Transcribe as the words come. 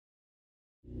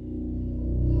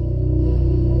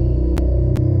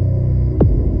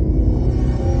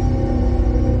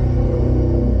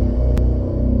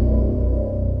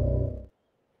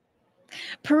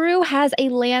has a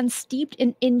land steeped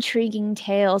in intriguing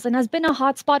tales and has been a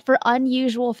hotspot for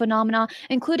unusual phenomena,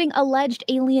 including alleged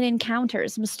alien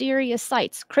encounters, mysterious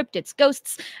sights, cryptids,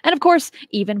 ghosts, and of course,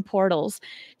 even portals.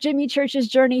 Jimmy Church's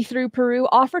journey through Peru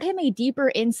offered him a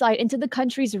deeper insight into the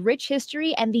country's rich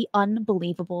history and the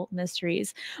unbelievable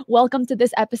mysteries. Welcome to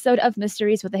this episode of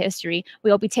Mysteries with a History. We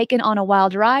will be taken on a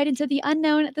wild ride into the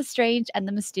unknown, the strange, and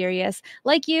the mysterious.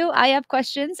 Like you, I have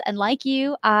questions, and like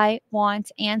you, I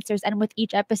want answers. And with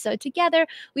each episode together,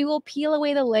 we will peel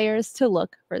away the layers to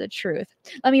look for the truth.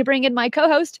 Let me bring in my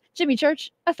co-host, Jimmy Church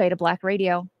of Fade to Black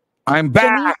Radio. I'm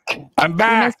back. Jimmy, I'm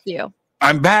back. We missed you.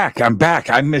 I'm back.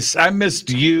 I missed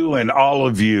you and all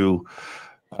of you.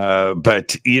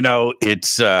 But you know,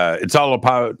 it's all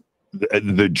about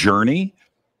the journey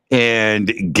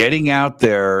and getting out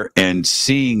there and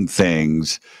seeing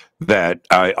things that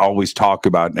I always talk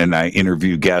about, and I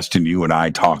interview guests, and you and I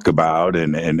talk about,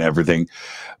 and everything.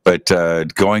 But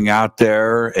going out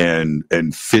there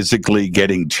and physically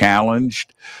getting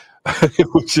challenged,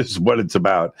 which is what it's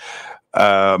about.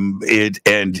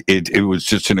 It was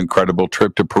just an incredible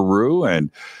trip to Peru,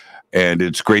 and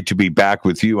it's great to be back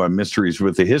with you on Mysteries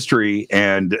with the History.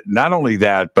 And not only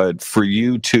that, but for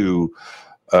you to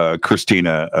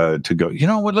Cristina, to go, you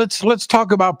know what, let's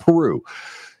talk about Peru.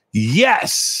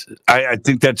 Yes, I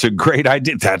think that's a great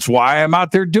idea. That's why I'm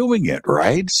out there doing it,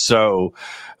 right? So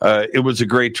it was a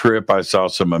great trip. I saw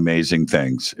some amazing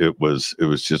things. It was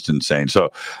just insane. So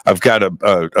I've got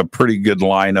a pretty good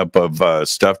lineup of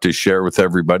stuff to share with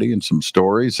everybody and some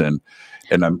stories, and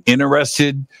I'm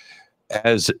interested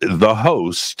as the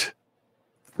host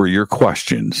for your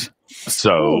questions.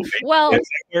 So well,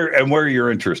 and where your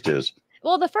interest is.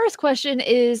 Well, the first question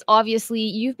is, obviously,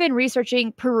 you've been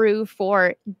researching Peru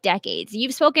for decades.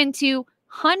 You've spoken to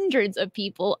hundreds of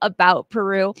people about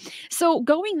Peru. So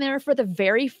going there for the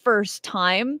very first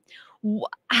time,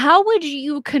 how would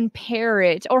you compare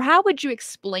it, or how would you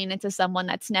explain it to someone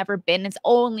that's never been, it's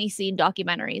only seen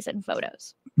documentaries and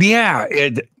photos? Yeah,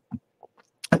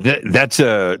 that's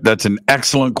an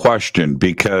excellent question,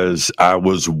 because I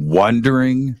was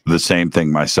wondering the same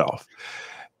thing myself.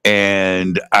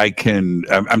 And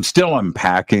I'm still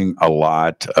unpacking a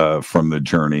lot from the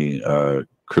journey,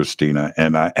 Cristina,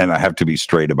 and I have to be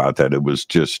straight about that. It was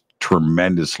just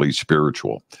tremendously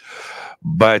spiritual.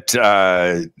 But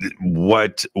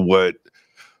what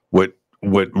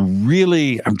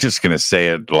really, I'm just going to say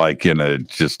it like in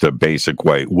just a basic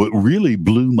way, what really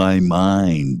blew my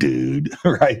mind, dude,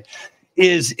 right,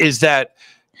 is that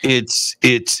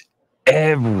it's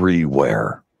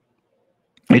everywhere.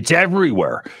 It's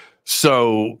everywhere.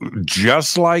 So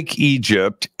just like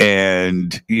Egypt,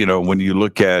 and, you know, when you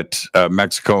look at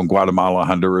Mexico and Guatemala,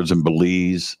 Honduras and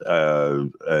Belize,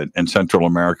 and Central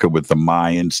America with the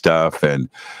Mayan stuff and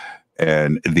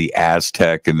the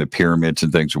Aztec and the pyramids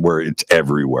and things, where it's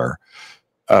everywhere.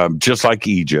 Just like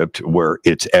Egypt, where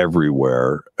it's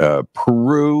everywhere.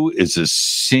 Peru is a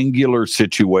singular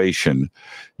situation,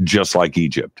 just like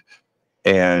Egypt.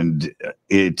 And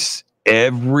it's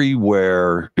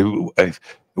everywhere.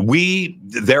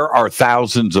 There are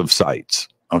thousands of sites,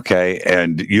 okay,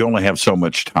 and you only have so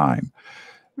much time.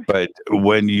 But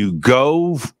when you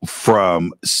go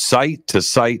from site to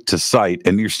site to site,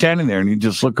 and you're standing there and you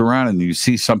just look around and you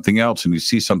see something else and you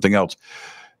see something else,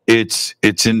 it's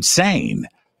insane.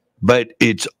 But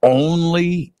it's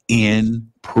only in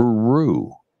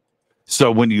Peru.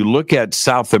 So when you look at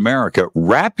South America,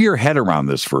 wrap your head around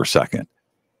this for a second.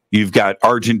 You've got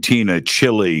Argentina,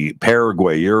 Chile,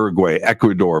 Paraguay, Uruguay,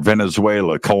 Ecuador,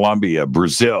 Venezuela, Colombia,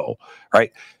 Brazil,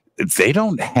 right? They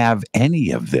don't have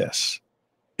any of this.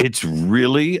 It's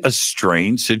really a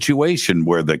strange situation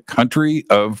where the country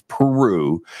of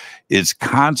Peru is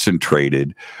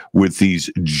concentrated with these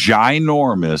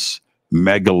ginormous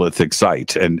megalithic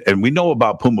sites. And we know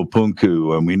about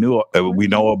Pumapunku, and we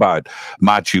know about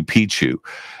Machu Picchu.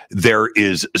 There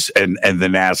is, and the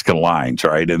Nazca lines,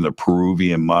 right, and the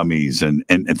Peruvian mummies, and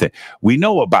we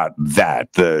know about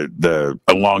that, the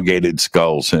elongated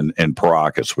skulls and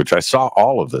Paracas, which I saw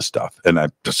all of this stuff, and I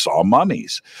saw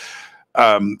mummies.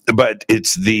 But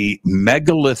it's the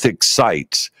megalithic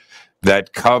sites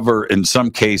that cover, in some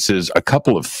cases, a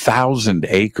couple of 1,000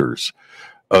 acres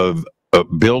of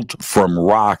built from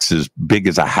rocks as big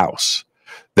as a house,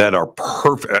 that are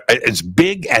perfect, as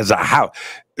big as a house,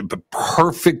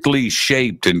 perfectly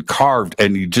shaped and carved.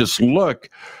 And you just look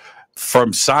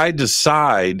from side to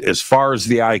side, as far as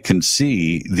the eye can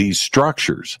see, these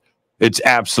structures. It's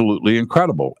absolutely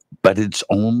incredible, but it's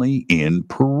only in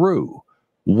Peru.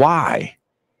 Why?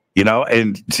 You know,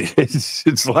 and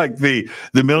it's like the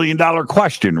 $1 million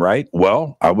question, right?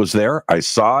 Well, I was there, I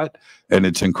saw it, and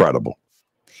it's incredible.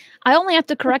 I only have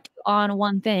to correct you on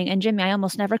one thing, and Jimmy, I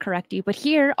almost never correct you, but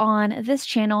here on this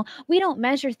channel, we don't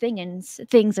measure things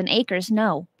in acres.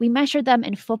 No, we measure them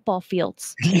in football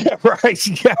fields. Yeah,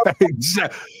 right. Yeah,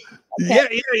 exactly.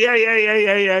 Okay.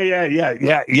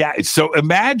 Yeah. So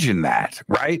imagine that,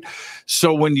 right?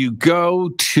 So when you go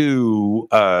to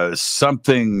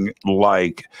something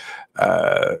like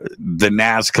the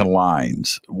Nazca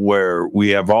lines, where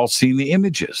we have all seen the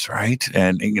images, right?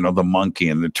 And you know, the monkey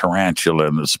and the tarantula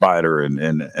and the spider and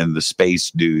the space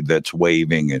dude that's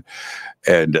waving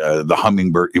and the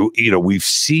hummingbird. You know, we've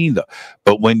seen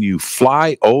but when you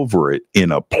fly over it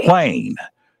in a plane,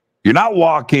 you're not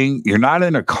walking, you're not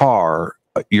in a car,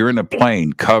 you're in a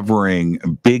plane covering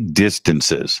big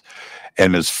distances.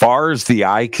 And as far as the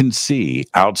eye can see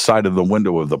outside of the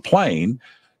window of the plane,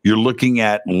 you're looking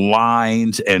at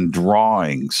lines and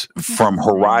drawings from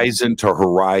horizon to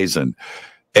horizon.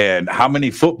 And how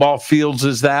many football fields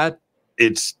is that?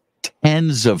 It's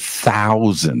tens of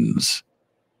thousands.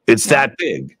 It's that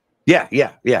big.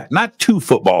 Yeah. Not 2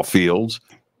 football fields.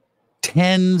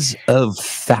 Tens of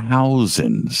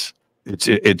thousands.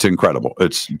 It's incredible.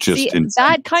 It's just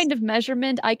that kind of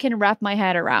measurement I can wrap my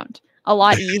head around a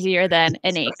lot easier than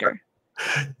an acre.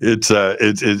 It's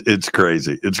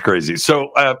crazy. It's crazy.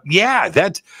 So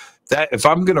that if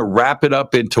I'm going to wrap it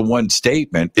up into one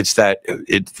statement, it's that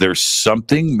there's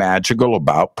something magical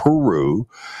about Peru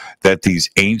that these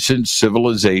ancient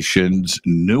civilizations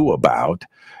knew about.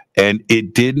 And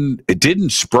it didn't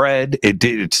spread.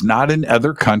 It's not in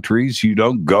other countries. You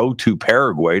don't go to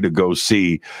Paraguay to go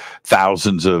see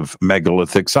thousands of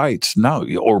megalithic sites. No,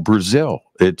 or Brazil.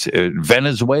 It's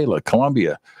Venezuela,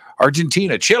 Colombia,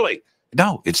 Argentina, Chile.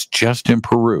 No, it's just in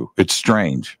Peru. It's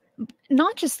strange.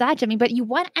 Not just that, Jimmy, but you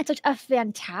went at such a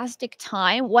fantastic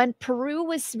time when Peru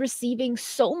was receiving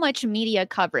so much media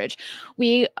coverage.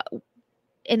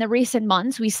 In the recent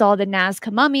months, we saw the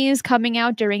Nazca mummies coming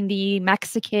out during the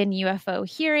Mexican UFO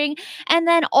hearing. And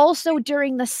then also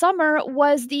during the summer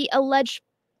was the alleged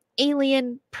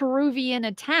alien Peruvian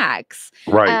attacks,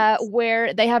 right?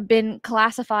 Where they have been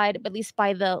classified, at least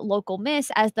by the local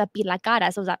myths, as the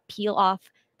pilacaras, those that peel off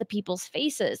the people's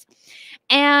faces.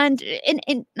 And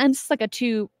it's like a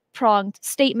two-pronged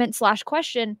statement /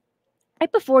 question.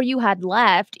 Right before you had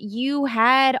left, you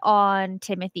had on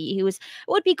Timothy, who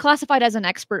would be classified as an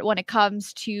expert when it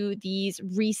comes to these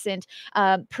recent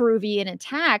Peruvian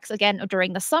attacks, again,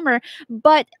 during the summer.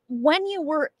 But when you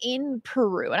were in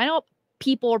Peru, and I know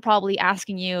people are probably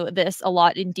asking you this a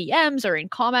lot in DMs or in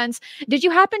comments, did you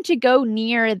happen to go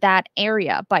near that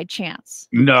area by chance?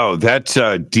 No, that's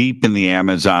deep in the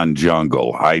Amazon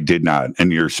jungle. I did not.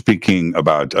 And you're speaking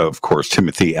about, of course,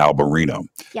 Timothy Alberino.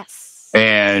 Yes.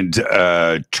 And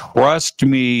trust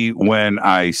me when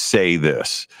I say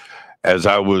this. As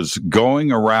I was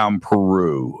going around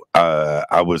Peru,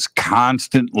 I was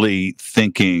constantly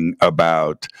thinking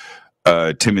about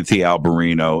Timothy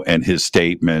Alberino and his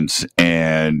statements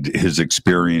and his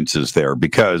experiences there,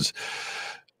 because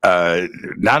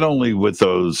not only with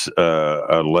those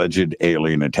alleged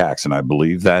alien attacks, and I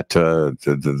believe that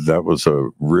that was a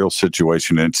real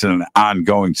situation. It's an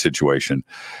ongoing situation.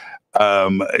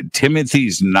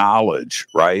 Timothy's knowledge,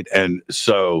 right? And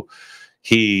so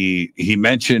he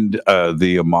mentioned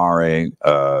the Moray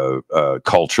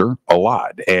culture a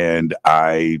lot, and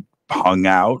I hung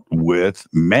out with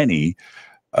many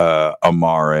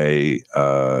Moray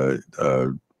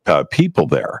people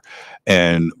there,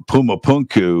 and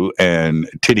Pumapunku and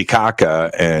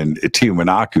Titicaca and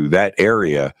Tiwanaku, that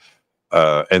area,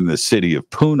 and the city of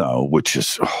Puno, which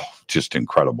is just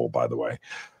incredible, by the way.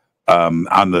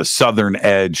 On the southern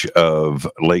edge of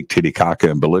Lake Titicaca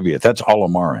in Bolivia. That's all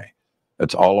Moray.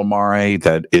 That's all Moray.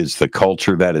 That is the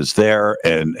culture that is there.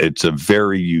 And it's a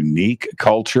very unique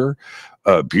culture.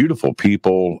 Beautiful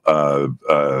people.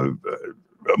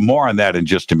 More on that in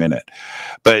just a minute.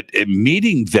 But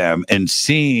meeting them and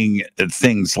seeing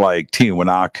things like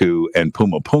Tiwanaku and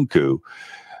Pumapunku,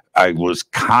 I was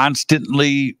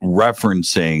constantly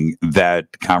referencing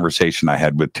that conversation I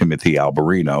had with Timothy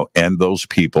Alberino and those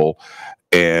people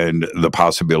and the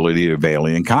possibility of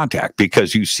alien contact,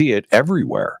 because you see it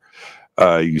everywhere.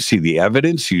 You see the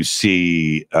evidence, you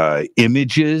see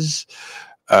images.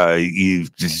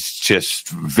 It's just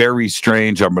very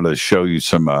strange. I'm going to show you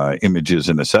some images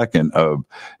in a second of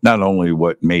not only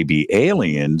what may be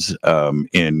aliens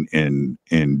in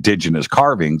indigenous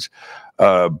carvings,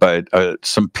 but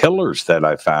some pillars that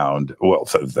I found, well,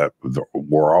 that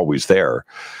were always there,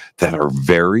 that are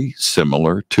very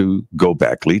similar to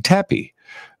Göbekli Tepe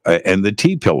and the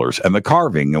T-pillars and the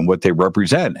carving and what they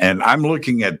represent. And I'm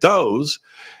looking at those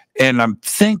and I'm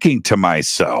thinking to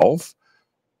myself,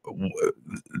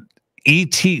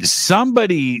 ET,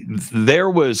 somebody, there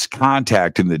was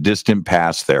contact in the distant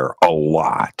past there a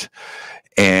lot.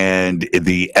 And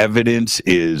the evidence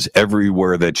is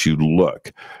everywhere that you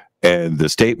look. And the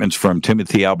statements from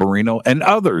Timothy Alberino and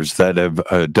others that have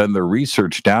done their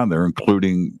research down there,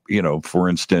 including, for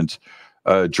instance,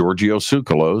 Giorgio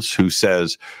Tsoukalos, who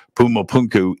says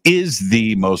Pumapunku is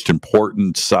the most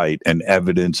important site and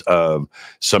evidence of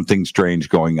something strange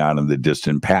going on in the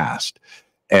distant past.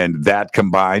 And that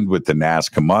combined with the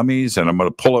Nazca mummies, and I'm going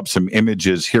to pull up some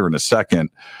images here in a second.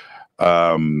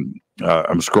 I'm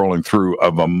scrolling through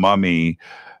of a mummy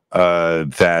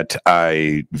that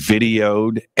I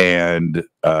videoed and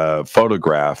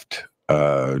photographed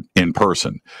in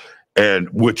person, and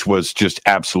which was just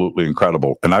absolutely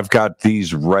incredible. And I've got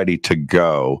these ready to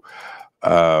go.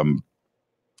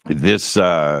 This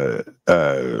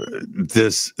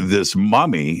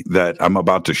mummy that I'm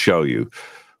about to show you,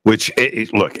 which,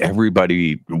 look,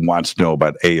 everybody wants to know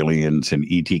about aliens and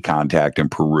ET contact in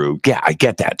Peru. Yeah, I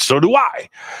get that. So do I.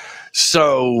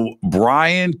 So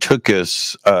Brian took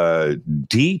us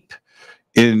deep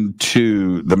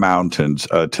into the mountains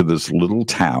to this little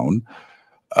town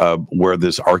where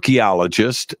this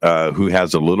archaeologist who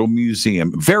has a little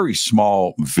museum, very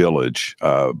small village,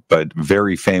 but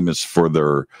very famous for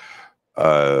their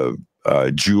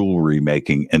jewelry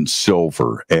making and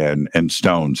silver and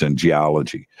stones and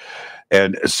geology.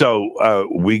 And so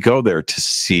we go there to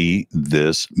see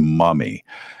this mummy.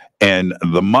 And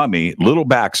the mummy, little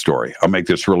backstory. I'll make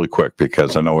this really quick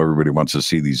because I know everybody wants to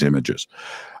see these images.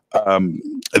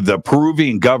 The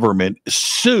Peruvian government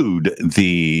sued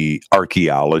the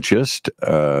archaeologist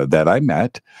that I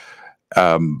met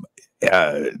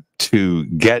to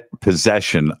get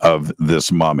possession of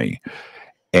this mummy.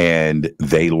 And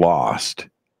they lost.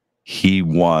 He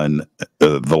won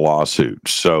the lawsuit.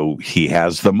 So he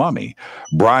has the mummy.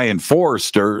 Brian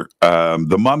Forrester,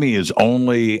 the mummy is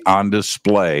only on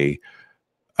display.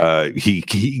 He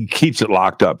keeps it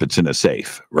locked up. It's in a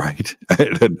safe, right?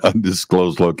 At an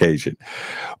undisclosed location.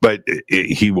 But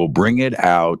he will bring it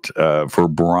out for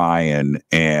Brian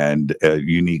and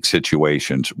unique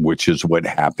situations, which is what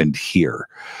happened here.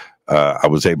 I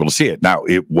was able to see it. Now,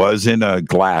 it was in a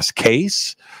glass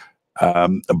case,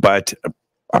 but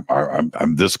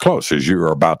I'm this close, as you're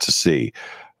about to see.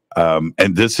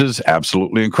 And this is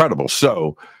absolutely incredible.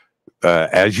 So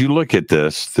as you look at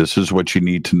this, this is what you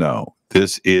need to know.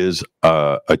 This is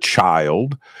a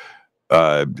child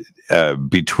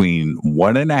between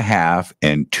 1.5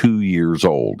 and 2 years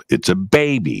old. It's a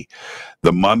baby.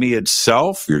 The mummy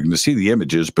itself, you're going to see the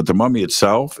images, but the mummy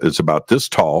itself is about this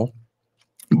tall,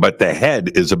 but the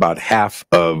head is about half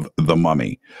of the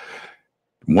mummy.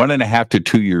 1.5 to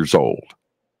 2 years old.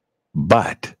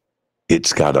 But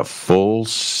it's got a full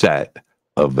set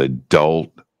of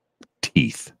adult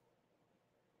teeth.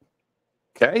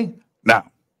 Okay?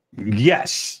 Now,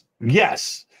 yes.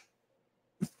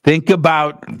 Think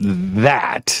about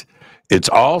that. It's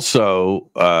also,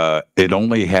 it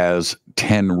only has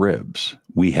 10 ribs.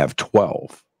 We have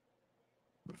 12.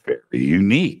 Very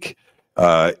unique.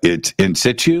 It's in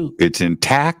situ, it's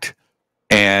intact,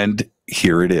 and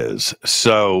here it is.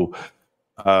 So,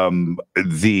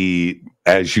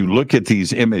 as you look at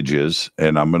these images,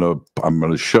 and I'm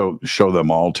gonna show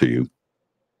them all to you.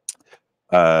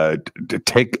 To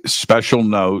take special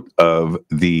note of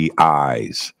the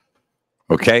eyes.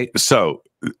 Okay, so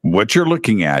what you're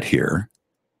looking at here,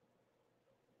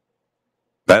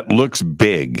 that looks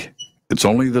big. It's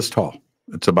only this tall.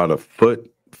 It's about a foot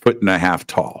and a half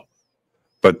tall,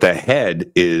 but the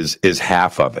head is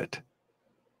half of it.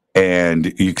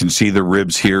 And you can see the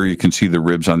ribs here. You can see the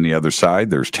ribs on the other side.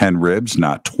 There's 10 ribs,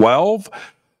 not 12.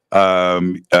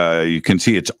 You can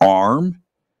see its arm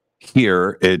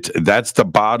here. That's the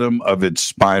bottom of its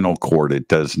spinal cord. It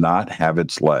does not have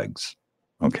its legs.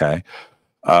 Okay.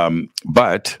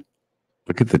 But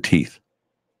look at the teeth.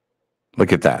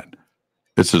 Look at that.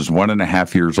 This is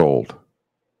 1.5 years old.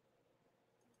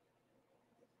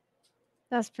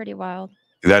 That's pretty wild.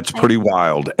 That's pretty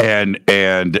wild. And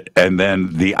then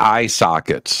the eye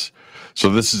sockets. So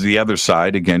this is the other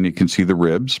side. Again, you can see the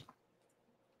ribs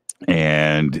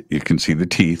and you can see the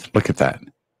teeth. Look at that.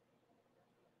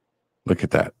 Look at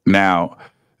that. Now,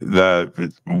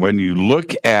 when you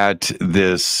look at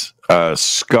this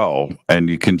skull, and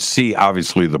you can see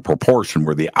obviously the proportion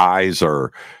where the eyes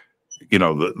are,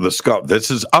 the skull,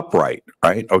 this is upright,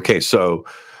 right? Okay, so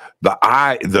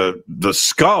the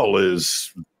skull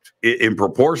is in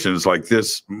proportions like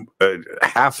this.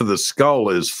 Half of the skull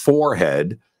is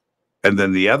forehead, and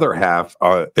then the other half,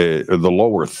 the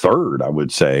lower third, I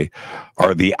would say,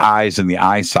 are the eyes and the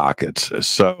eye sockets.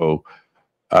 So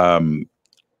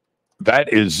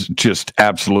That is just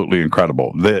absolutely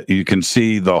incredible. You can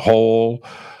see the hole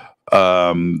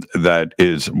that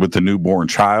is with the newborn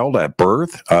child at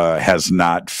birth has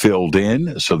not filled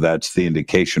in. So that's the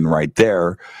indication right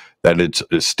there that it's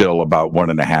still about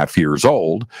 1.5 years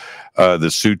old.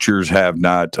 The sutures have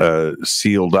not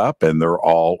sealed up and they're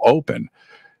all open.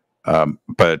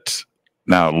 But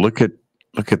now look at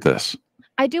this.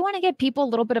 I do want to give people a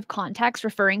little bit of context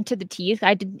referring to the teeth.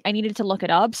 I needed to look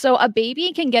it up. So a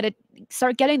baby can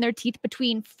start getting their teeth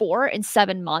between 4 and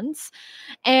 7 months,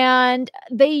 and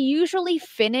they usually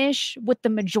finish with the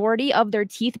majority of their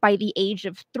teeth by the age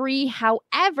of 3.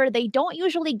 However, they don't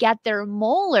usually get their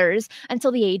molars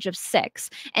until the age of 6.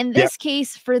 In this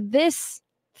case, for this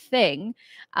thing,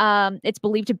 it's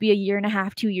believed to be 1.5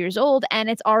 to 2 years old, and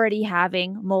it's already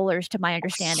having molars, to my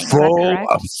understanding. Is that correct?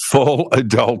 Full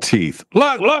adult teeth.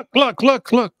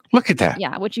 Look at that.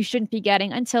 Yeah, which you shouldn't be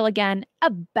getting until, again,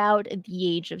 about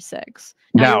the age of 6.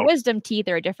 Now, your wisdom teeth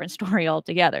are a different story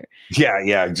altogether. Yeah,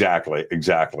 exactly.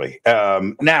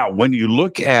 Now, when you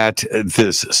look at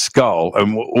this skull,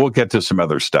 and we'll get to some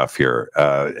other stuff here,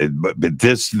 but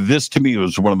this to me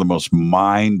was one of the most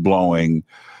mind-blowing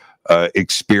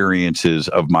experiences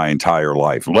of my entire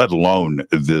life, let alone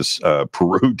this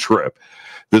Peru trip.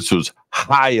 This was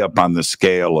high up on the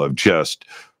scale of just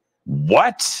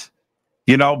what?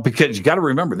 Because you got to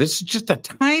remember, this is just a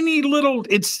tiny little,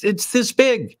 it's this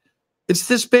big. It's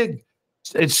this big.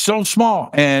 It's so small.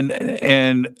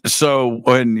 And so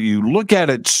when you look at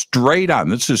it straight on,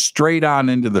 this is straight on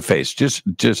into the face. Just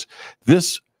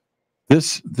this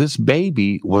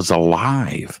baby was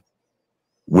alive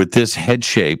with this head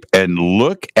shape, and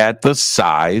look at the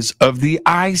size of the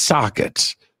eye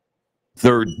sockets.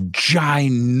 They're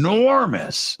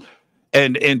ginormous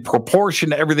and in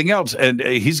proportion to everything else. And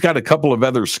he's got a couple of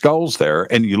other skulls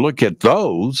there, and you look at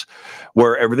those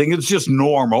where everything is just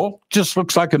normal, just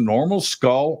looks like a normal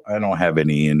skull. I don't have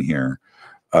any in here.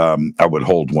 I would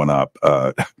hold one up.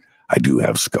 I do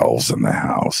have skulls in the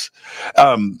house.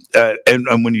 And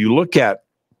when you look at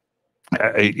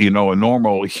a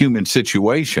normal human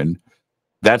situation,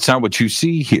 that's not what you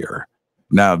see here.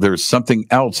 Now, there's something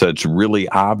else that's really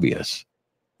obvious.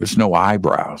 There's no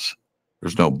eyebrows.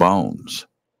 There's no bones.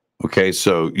 Okay,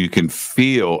 so you can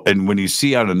feel, and when you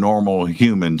see on a normal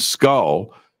human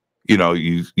skull,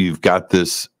 you've got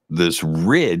this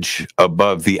ridge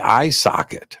above the eye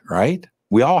socket, right?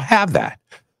 We all have that.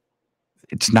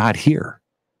 It's not here.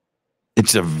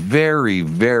 It's a very,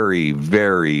 very,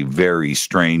 very, very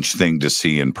strange thing to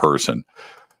see in person.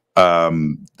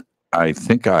 I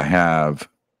think I have.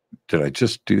 Did I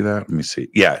just do that? Let me see.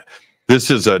 Yeah,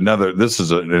 this is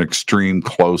an extreme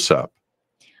close-up.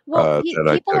 Well,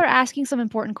 people are asking some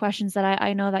important questions that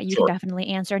I know that you can definitely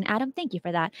answer. And Adam, thank you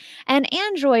for that. And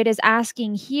Android is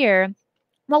asking here,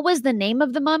 what was the name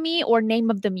of the mummy or name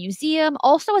of the museum?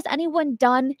 Also, has anyone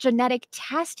done genetic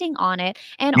testing on it?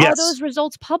 And are those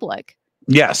results public?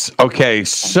 Yes. Okay.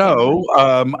 So,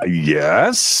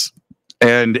 yes.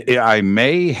 And I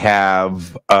may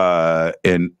have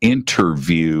an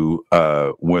interview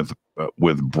with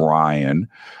Brian.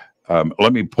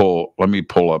 Let me pull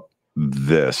up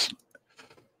this.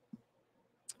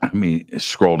 Let me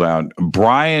scroll down.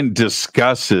 Brian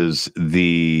discusses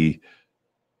the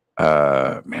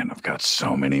man, I've got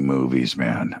so many movies,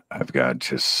 man. I've got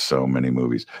just so many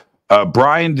movies.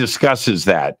 Brian discusses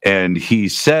that, and he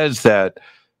says that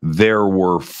there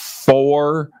were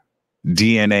 4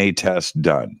 DNA tests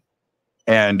done,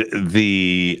 and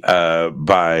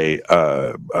by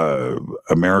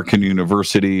American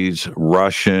universities,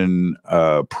 Russian,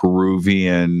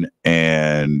 Peruvian,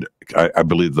 and I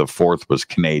believe the 4th was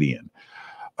Canadian,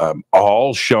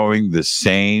 all showing the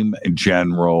same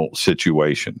general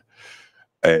situation.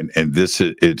 And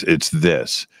it's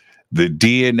this. The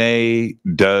DNA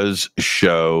does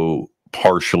show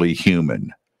partially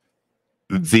human.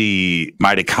 The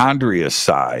mitochondria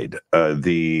side,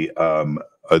 the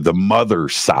mother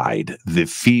side, the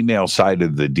female side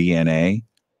of the DNA,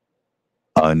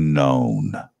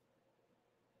 unknown,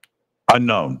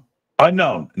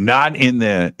 not in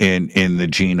the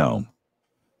genome.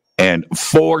 And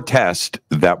 4 tests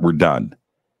that were done.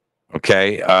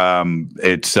 Okay,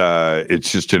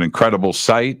 it's just an incredible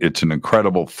sight. It's an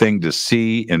incredible thing to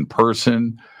see in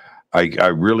person. I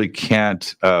really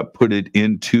can't put it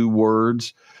into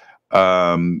words.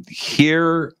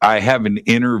 Here, I have an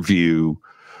interview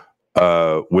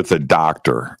with a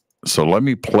doctor. So let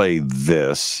me play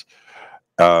this.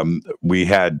 We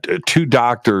had 2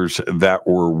 doctors that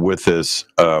were with us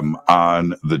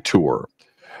on the tour.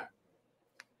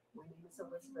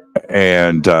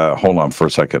 And hold on for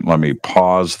a second. Let me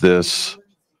pause this.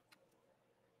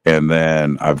 and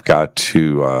then I've got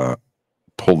to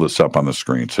pull this up on the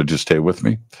screen. So just stay with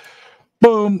me.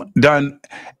 Boom, done.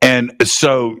 And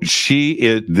so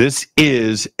this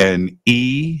is an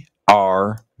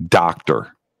ER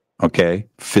doctor, okay,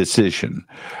 physician.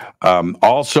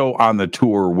 Also on the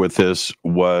tour with us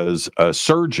was a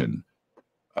surgeon,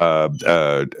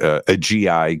 a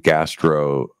GI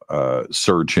gastro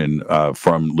surgeon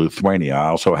from Lithuania. I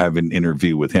also have an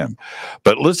interview with him.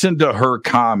 But listen to her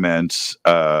comments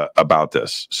about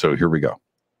this. So here we go.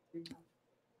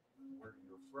 Where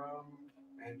you're from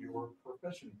and your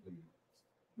profession, please.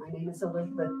 My name is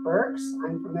Elizabeth Burks.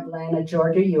 I'm from Atlanta,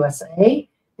 Georgia, USA,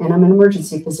 and I'm an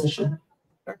emergency physician.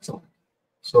 Excellent.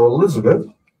 So, Elizabeth,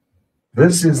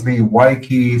 this is the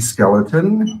Waikiki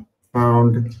skeleton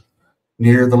found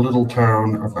near the little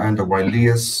town of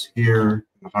Andahuaylas here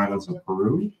in the highlands of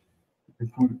Peru.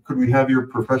 Could we have your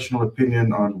professional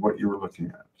opinion on what you were looking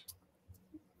at?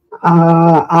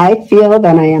 I feel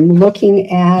that I am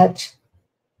looking at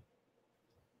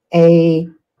a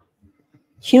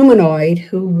humanoid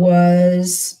who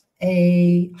was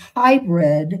a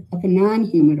hybrid of a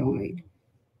non-humanoid,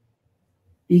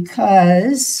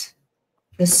 because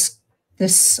this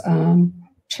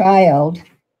child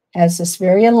has this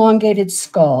very elongated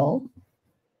skull,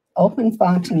 open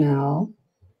fontanelle.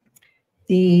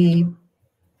 The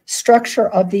structure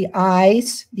of the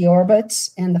eyes, the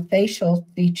orbits, and the facial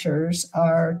features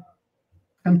are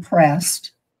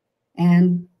compressed.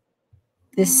 And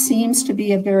this seems to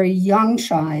be a very young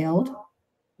child,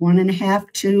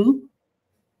 1.5, 2,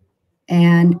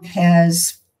 and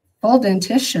has full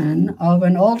dentition of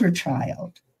an older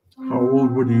child. How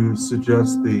old would you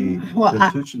suggest the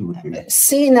dentition would be?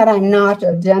 Seeing that I'm not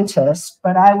a dentist,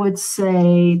 but I would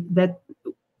say that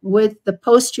with the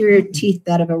posterior teeth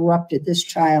that have erupted, this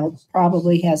child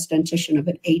probably has dentition of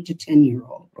an 8 to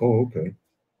 10-year-old. Oh, okay.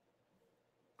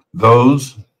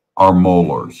 Those are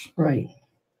molars. Right.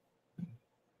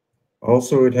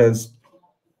 Also, it has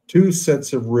 2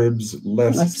 sets of ribs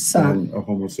less than a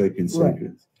Homo sapiens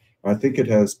sapiens. Right. I think it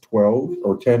has 12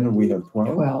 or 10, and we have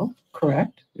 12. 12,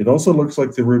 correct. It also looks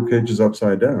like the rib cage is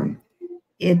upside down.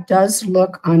 It does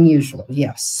look unusual,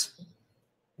 yes.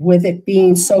 With it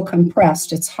being so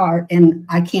compressed, it's hard, and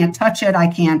I can't touch it, I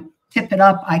can't tip it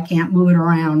up, I can't move it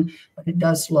around, but it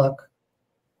does look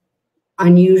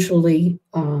unusually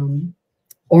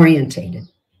orientated.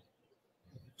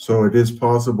 So it is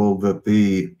possible that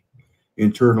the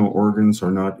internal organs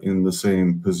are not in the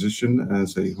same position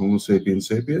as a Homo sapiens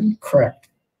sapien? Correct.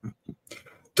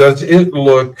 Does it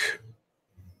look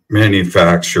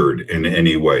manufactured in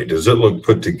any way? Does it look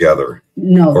put together?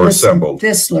 No. Or assembled?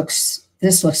 This looks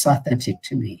authentic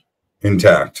to me.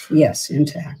 Intact? Yes,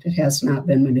 intact. It has not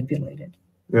been manipulated.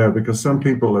 Yeah, because some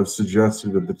people have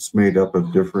suggested that it's made up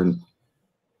of different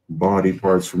body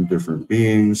parts from different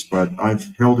beings, but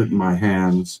I've held it in my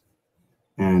hands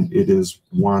and it is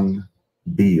one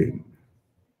being.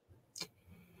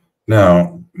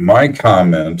 Now, my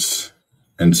comments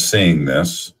in seeing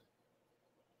this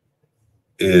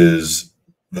is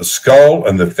the skull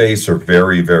and the face are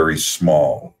very, very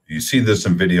small. You see this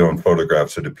in video and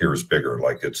photographs, it appears bigger,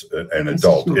 like it's an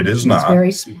adult. It is not.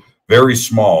 Very small. Very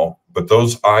small, but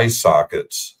those eye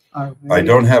sockets, I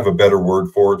don't have a better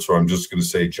word for it, so I'm just going to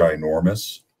say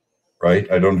ginormous, right?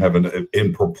 I don't have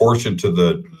in proportion to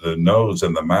the nose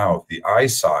and the mouth, the eye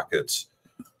sockets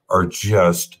are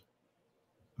just,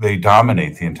 they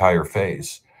dominate the entire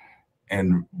face.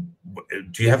 And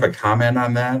do you have a comment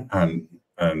on that? On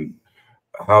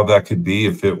how that could be,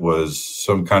 if it was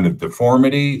some kind of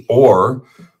deformity, or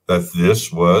that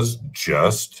this was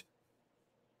just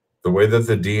the way that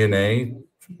the DNA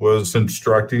was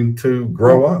instructing to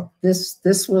grow up?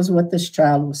 This was what this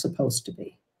child was supposed to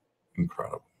be.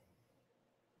 Incredible.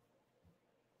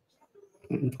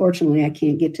 Unfortunately, I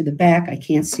can't get to the back. I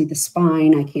can't see the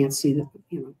spine. I can't see the,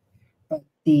 but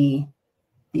the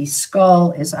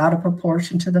skull is out of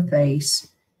proportion to the face,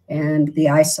 and the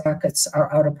eye sockets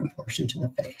are out of proportion to the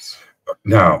face.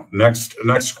 Now, next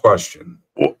question.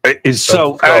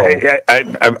 So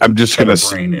I'm just gonna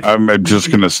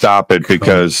stop it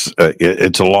because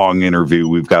it's a long interview.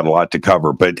 We've got a lot to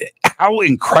cover. But how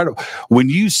incredible when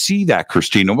you see that,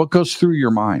 Cristina? What goes through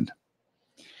your mind?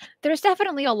 There's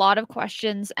definitely a lot of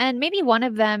questions, and maybe one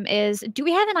of them is: do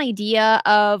we have an idea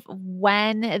of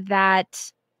when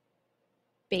that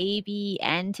baby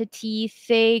entity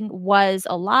thing was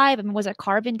alive? I mean, was it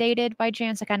carbon dated by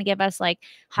chance to kind of give us like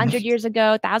 100 years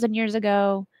ago, 1,000 years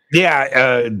ago?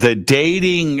 Yeah, the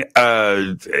dating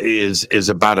is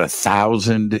about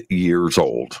 1,000 years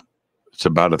old. It's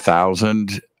about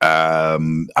 1,000.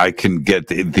 I can get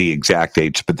the exact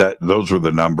dates, but those were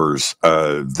the numbers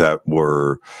that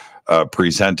were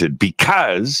presented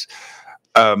because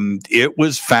it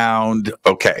was found.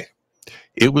 Okay,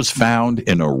 it was found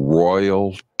in a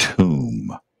royal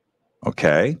tomb.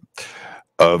 Okay,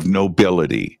 of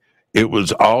nobility. It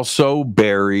was also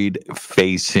buried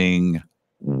facing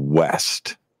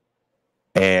west.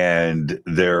 And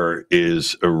there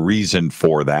is a reason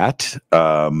for that,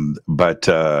 but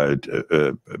the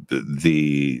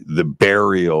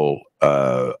burial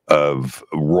of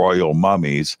royal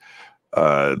mummies,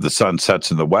 the sun sets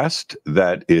in the west.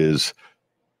 That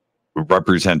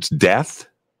represents death,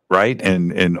 right?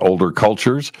 In older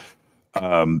cultures,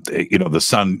 the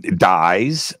sun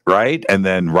dies, right, and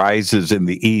then rises in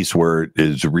the east, where it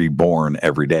is reborn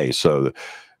every day. So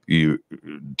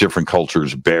different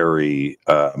cultures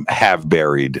have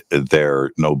buried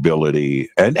their nobility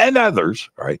and others,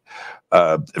 right,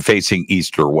 facing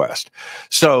east or west.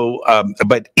 So,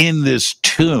 but in this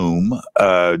tomb,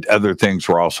 other things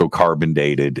were also carbon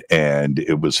dated, and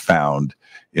it was found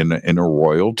in a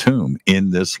royal tomb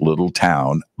in this little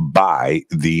town by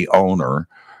the owner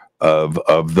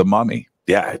of the mummy.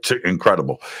 Yeah, it's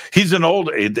incredible.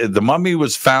 The mummy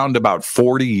was found about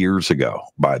 40 years ago,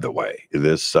 by the way.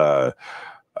 This it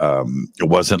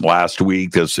wasn't last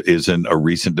week. This isn't a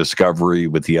recent discovery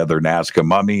with the other Nazca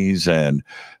mummies and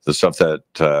the stuff that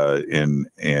in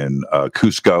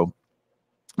Cusco,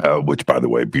 which, by the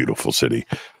way, beautiful city.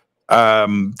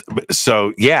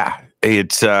 So yeah,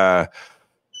 it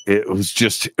was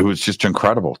just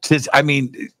incredible. I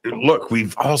mean, look,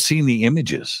 we've all seen the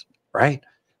images, right?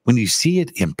 When you see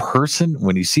it in person,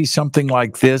 when you see something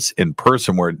like this in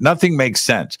person where nothing makes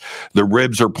sense, the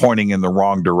ribs are pointing in the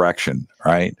wrong direction,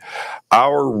 right?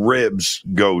 Our ribs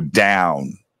go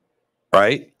down,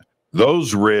 right?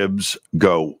 Those ribs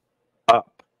go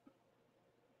up.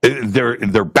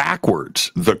 They're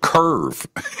backwards. The curve.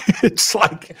 It's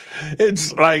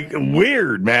like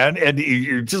weird, man. And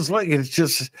you're just like, it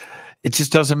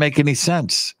just doesn't make any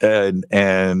sense.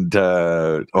 And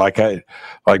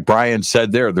like Brian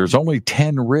said there's only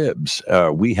 10 ribs.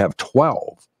 We have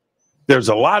 12. There's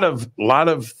a lot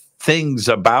of things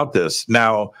about this.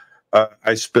 Now,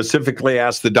 I specifically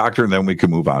asked the doctor, and then we can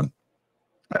move on.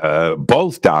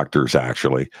 Both doctors,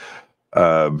 actually,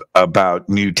 about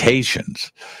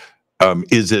mutations.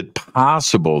 Is it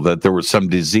possible that there was some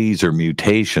disease or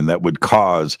mutation that would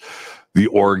cause the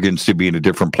organs to be in a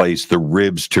different place, the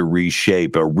ribs to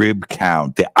reshape, a rib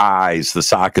count, the eyes, the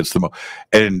sockets,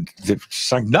 and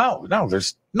it's like, no.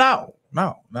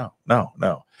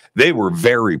 They were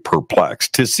very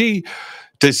perplexed to see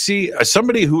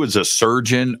somebody who is a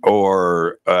surgeon,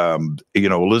 or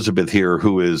Elizabeth here,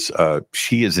 who is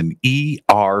she is an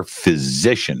ER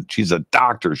physician. She's a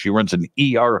doctor. She runs an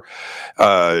ER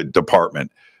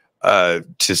department. To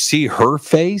see her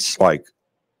face, like,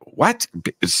 what?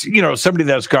 Somebody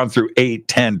that's gone through 8,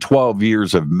 10, 12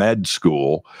 years of med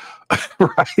school,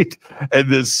 right? And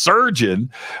this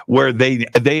surgeon, where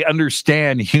they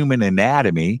understand human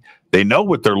anatomy, they know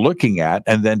what they're looking at,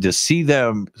 and then to see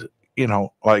them,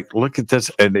 like, look at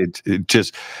this, and it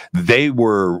just, they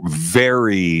were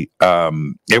very,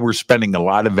 they were spending a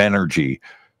lot of energy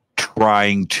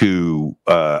trying to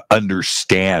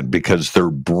understand, because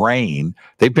their brain,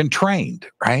 they've been trained,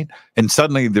 right? And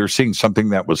suddenly they're seeing something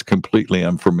that was completely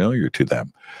unfamiliar to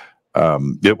them.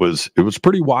 It was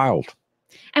pretty wild.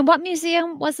 And what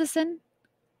museum was this in?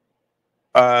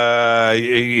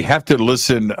 You have to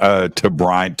listen to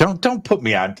Brian. Don't put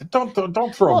me on. Don't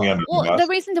throw me under the bus. The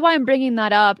reason why I'm bringing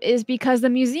that up is because the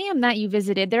museum that you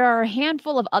visited, there are a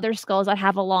handful of other skulls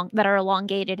that are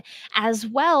elongated as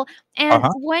well. And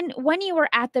when you were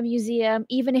at the museum,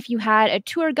 even if you had a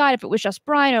tour guide, if it was just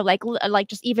Brian, or like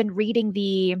just even reading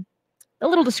the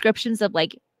little descriptions of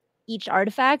like each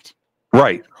artifact.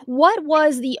 Right. What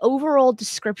was the overall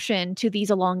description to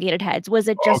these elongated heads? Was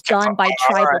it just done by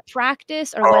tribal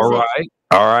practice, or was it?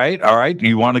 All right.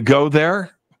 You want to go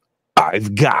there?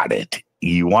 I've got it.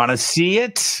 You want to see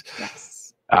it?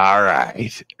 Yes. All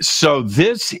right. So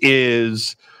this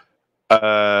is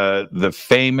the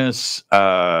famous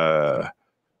Ica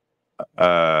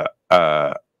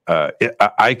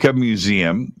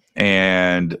Museum,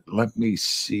 and let me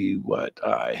see what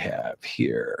I have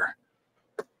here.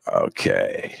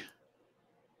 Okay.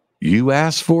 You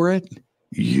asked for it.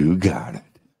 You got it.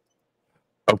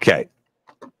 Okay.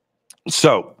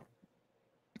 So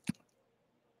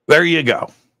there you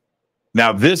go.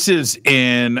 Now, this is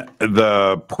in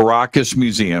the Paracas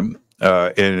Museum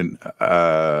in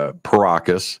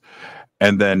Paracas.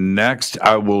 And then next,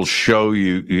 I will show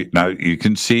you. Now, you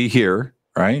can see here,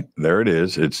 right? There it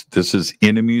is. This is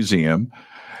in a museum.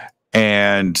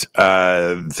 And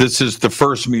this is the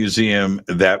first museum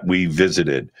that we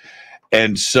visited.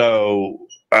 And so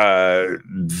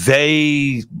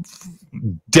they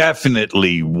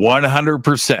definitely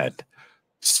 100%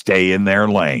 stay in their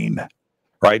lane,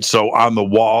 right? So on the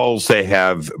walls, they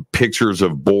have pictures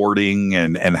of boarding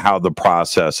and how the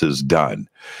process is done.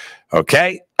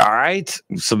 Okay. All right.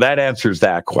 So that answers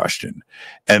that question.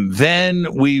 And then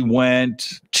we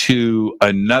went to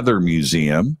another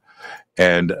museum,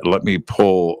 and let me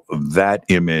pull that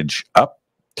image up,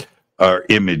 or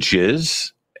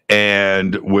images,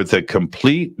 and with a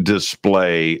complete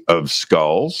display of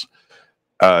skulls,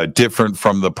 different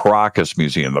from the Paracas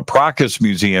Museum. The Paracas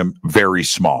Museum, very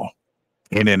small.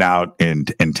 In and out in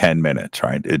 10 minutes,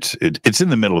 right? It's in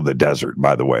the middle of the desert,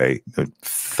 by the way,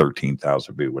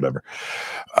 13,000 feet, whatever,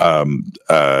 in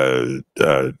the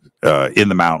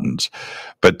mountains.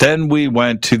 But then we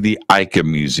went to the Ica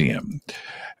Museum,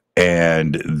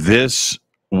 and this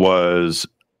was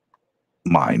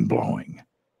mind-blowing,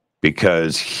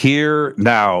 because here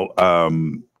now,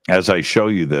 as I show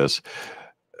you this,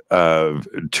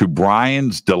 to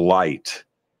Brian's delight,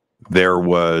 there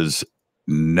was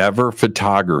never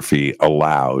photography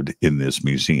allowed in this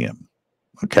museum.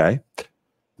 Okay.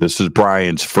 This is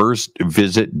Brian's first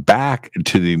visit back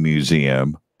to the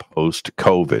museum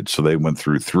post-COVID. So they went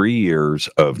through 3 years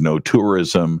of no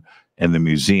tourism, and the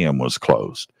museum was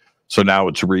closed. So now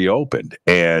it's reopened,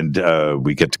 and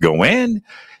we get to go in,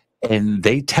 and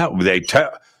they tell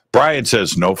Brian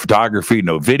says no photography,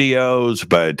 no videos,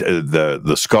 but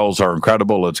the skulls are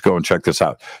incredible. Let's go and check this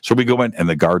out. So we go in, and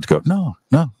the guards go, no.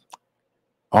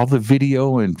 All the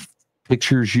video and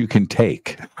pictures you can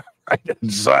take.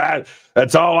 So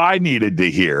that's all I needed to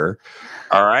hear.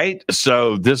 All right.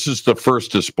 So this is the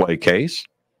first display case.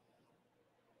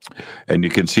 And you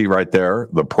can see right there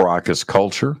the Paracas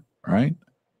culture, right?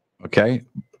 Okay.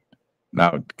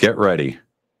 Now get ready.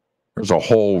 There's a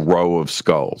whole row of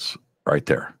skulls right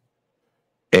there.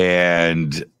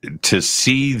 And to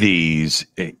see these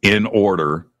in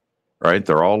order, right?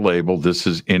 They're all labeled. This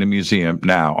is in a museum.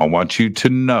 Now, I want you to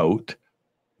note,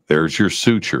 there's your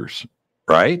sutures,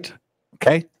 right?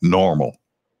 Okay, normal.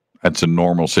 That's a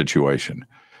normal situation.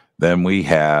 Then we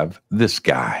have this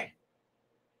guy.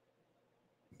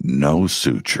 No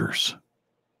sutures.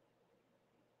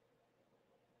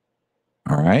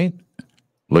 All right?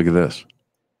 Look at this.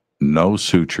 No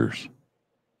sutures.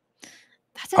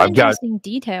 That's an interesting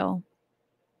detail.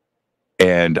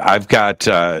 And I've got,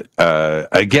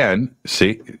 again,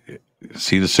 see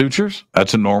the sutures?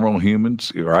 That's a normal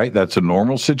humans, right? That's a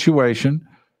normal situation.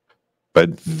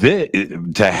 But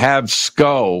to have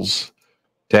skulls,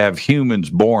 to have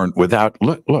humans born without,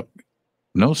 look,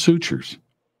 no sutures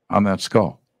on that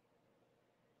skull.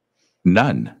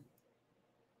 None.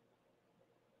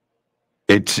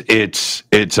 It's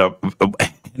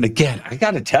and again, I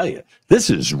got to tell you, this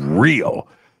is real.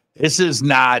 This is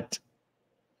not,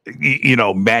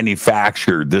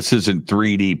 manufactured. This isn't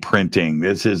 3D printing.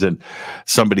 This isn't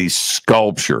somebody's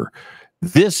sculpture.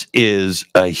 This is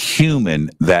a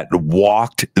human that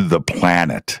walked the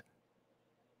planet.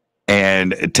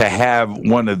 And to have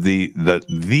one of the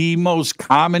most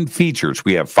common features,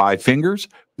 we have 5 fingers,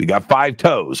 we got 5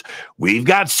 toes, we've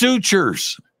got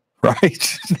sutures,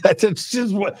 right? That's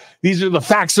just these are the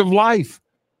facts of life.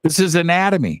 This is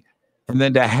anatomy. And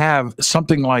then to have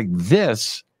something like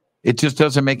this, it just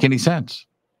doesn't make any sense.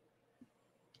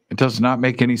 It does not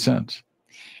make any sense.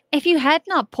 If you had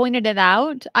not pointed it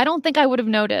out, I don't think I would have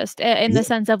noticed in the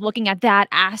sense of looking at that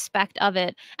aspect of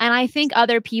it. And I think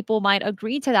other people might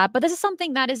agree to that. But this is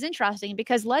something that is interesting,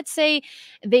 because let's say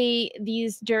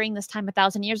during this time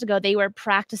 1,000 years ago, they were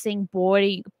practicing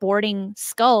boarding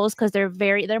skulls because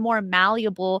they're more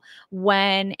malleable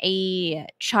when a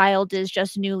child is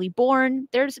just newly born.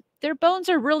 Their bones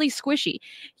are really squishy.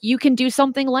 You can do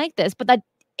something like this, but that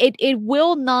it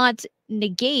will not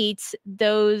negate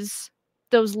those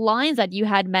lines that you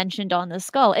had mentioned on the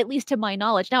skull, at least to my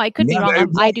knowledge. Now, I could be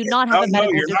wrong. I do not have a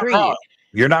medical degree.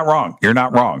 You're not wrong. You're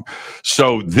not wrong.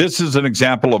 So this is an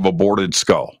example of a boarded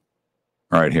skull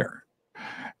right here.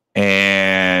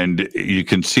 And you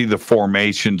can see the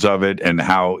formations of it and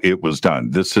how it was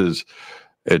done.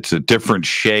 It's a different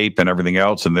shape and everything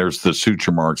else. And there's the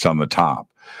suture marks on the top.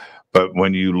 But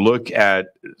when you look at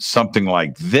something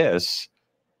like this,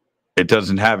 it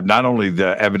doesn't have not only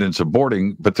the evidence of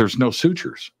boarding, but there's no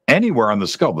sutures anywhere on the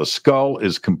skull. The skull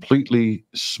is completely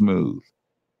smooth.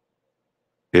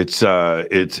 I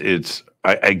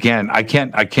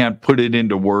can't put it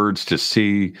into words to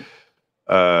see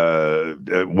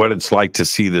what it's like to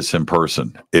see this in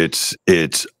person.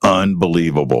 It's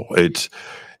unbelievable. It's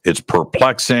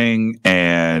perplexing,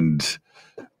 and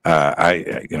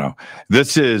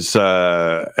this is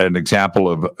an example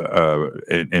of,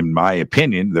 in my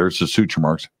opinion, there's the suture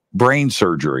marks, brain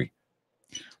surgery.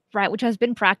 Right, which has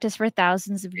been practiced for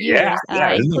thousands of years,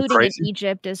 including in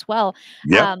Egypt as well,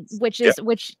 which is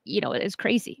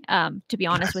crazy, to be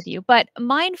honest with you. But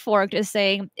Mindforked is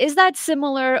saying, is that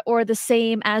similar or the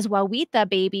same as Wawita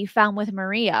baby found with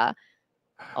Maria?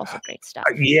 Also great stuff.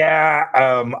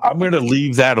 I'm going to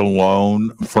leave that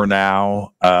alone for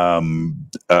now.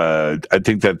 I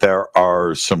think that there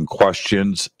are some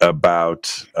questions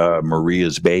about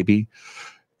Maria's baby.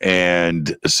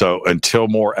 And so until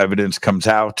more evidence comes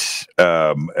out,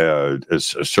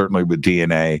 certainly with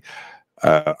DNA,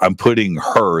 I'm putting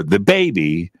her, the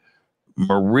baby,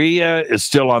 Maria is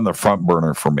still on the front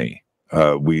burner for me.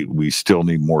 We still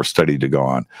need more study to go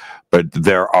on, but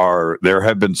there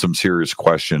have been some serious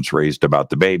questions raised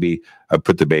about the baby. I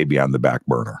put the baby on the back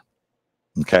burner.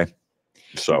 Okay.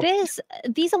 So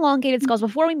these elongated skulls,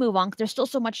 before we move on, because there's still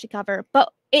so much to cover,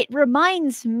 but it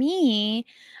reminds me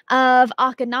of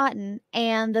Akhenaten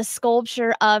and the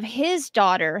sculpture of his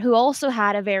daughter, who also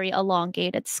had a very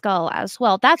elongated skull as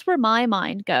well. That's where my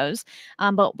mind goes.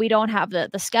 But we don't have the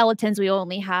skeletons. We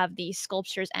only have the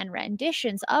sculptures and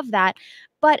renditions of that.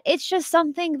 But it's just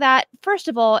something that, first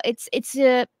of all,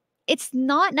 it's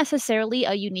not necessarily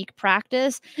a unique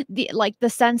practice. The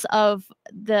sense of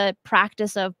the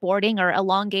practice of boarding or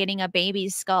elongating a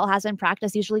baby's skull has been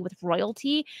practiced usually with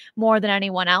royalty more than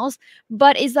anyone else.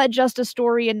 But is that just a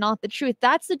story and not the truth?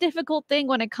 That's the difficult thing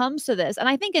when it comes to this. And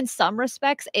I think in some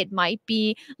respects it might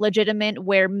be legitimate,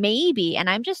 where maybe, and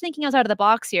I'm just thinking outside of the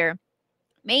box here,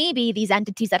 maybe these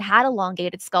entities that had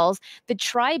elongated skulls, the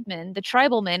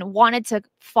tribalmen wanted to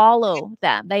follow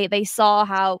them. They saw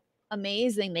how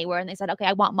amazing they were, and they said, okay,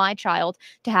 I want my child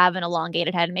to have an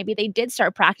elongated head. And maybe they did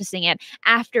start practicing it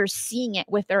after seeing it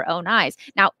with their own eyes.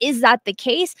 Now, is that the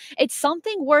case? It's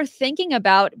something worth thinking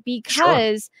about,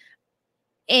 because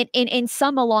in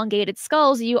some elongated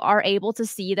skulls, you are able to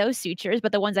see those sutures,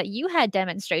 but the ones that you had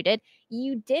demonstrated,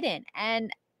 you didn't. And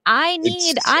I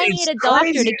need a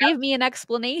doctor to give me an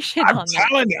explanation on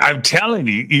that. I'm telling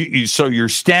you, so you're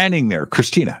standing there,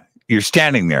 Cristina. You're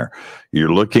standing there.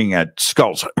 You're looking at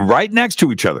skulls right next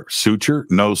to each other. Suture,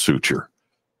 no suture.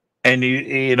 And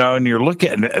and you're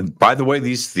looking. And by the way,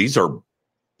 these are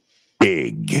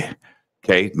big.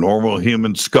 Okay, normal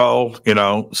human skull,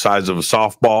 size of a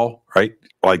softball, right?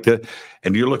 Like that.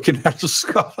 And you're looking at the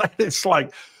skull, and it's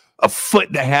like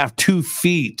 1.5 feet, 2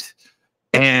 feet.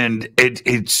 And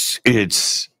it's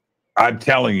I'm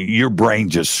telling you, your brain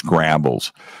just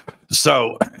scrambles.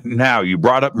 So now you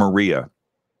brought up Maria.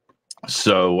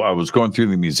 So I was going through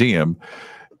the museum,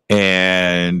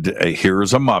 and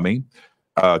here's a mummy.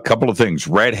 A couple of things.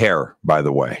 Red hair, by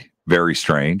the way. Very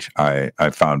strange. I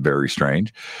found very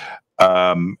strange.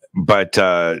 But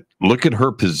look at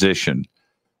her position.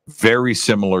 Very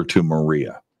similar to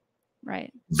Maria.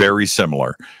 Right. Very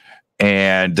similar.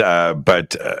 And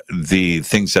but the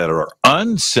things that are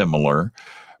unsimilar,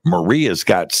 Maria's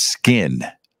got skin.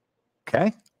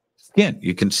 Okay, skin.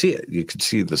 You can see it. You can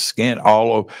see the skin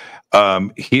all over.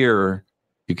 Here,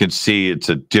 you can see it's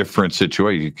a different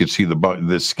situation. You can see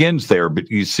the skin's there, but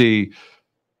you see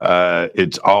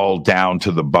it's all down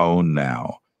to the bone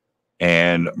now.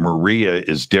 And Maria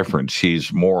is different.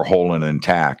 She's more whole and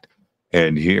intact.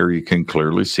 And here you can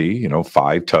clearly see,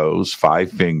 5 toes,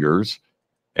 5 fingers.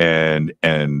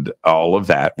 And all of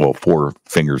that, 4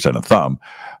 fingers and a thumb.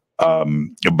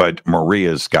 But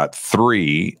Maria's got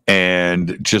 3,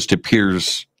 and just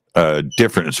appears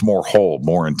different. It's more whole,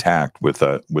 more intact with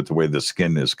the way the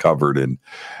skin is covered and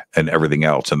everything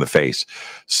else in the face.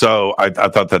 So I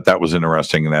thought that was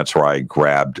interesting, and that's where I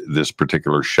grabbed this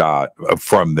particular shot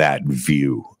from that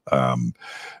view.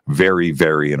 Very,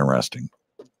 very interesting.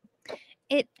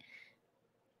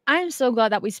 I'm so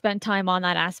glad that we spent time on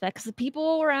that aspect, because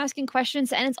people were asking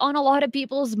questions, and it's on a lot of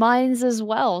people's minds as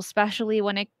well, especially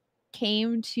when it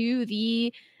came to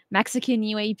the Mexican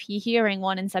UAP hearing,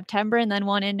 one in September and then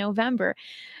one in November.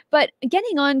 But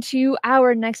getting on to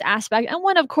our next aspect, and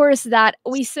one, of course, that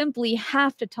we simply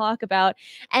have to talk about,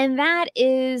 and that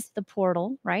is the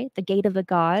portal, right? The gate of the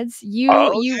gods. You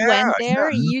went there,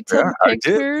 you took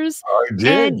pictures, I did.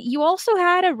 And you also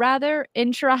had a rather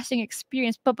interesting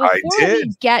experience. But before we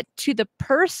get to the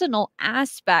personal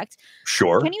aspect,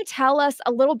 sure, can you tell us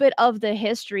a little bit of the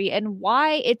history and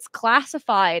why it's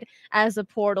classified as a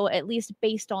portal, at least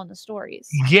based on the stories?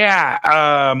 Yeah.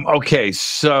 Okay.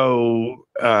 So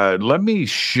let me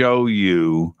show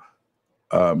you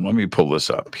let me pull this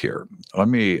up here.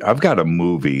 I've got a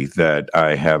movie that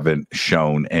I haven't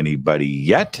shown anybody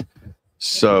yet.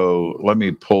 So let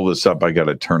me pull this up. I got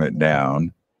to turn it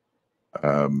down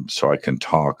so I can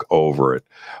talk over it.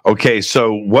 Okay,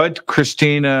 so what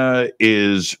Cristina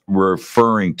is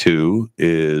referring to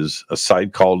is a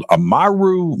site called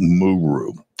Amaru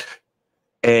Muru.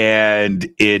 And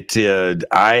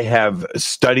I have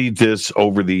studied this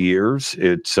over the years.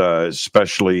 It's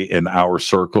especially in our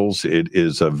circles. It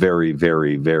is a very,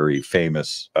 very, very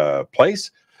famous place,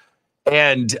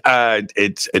 and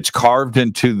it's carved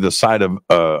into the side of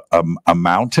a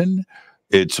mountain.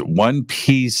 It's one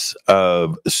piece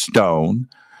of stone,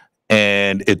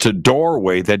 and it's a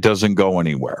doorway that doesn't go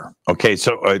anywhere. Okay,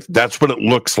 so that's what it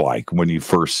looks like when you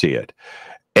first see it.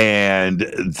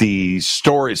 And the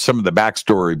story, some of the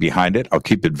backstory behind it, I'll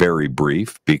keep it very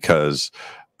brief because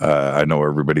I know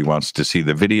everybody wants to see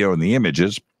the video and the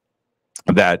images,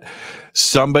 that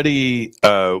somebody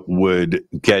would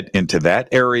get into that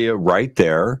area right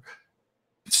there,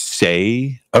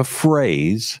 say a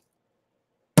phrase,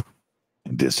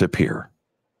 and disappear.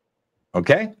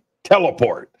 Okay?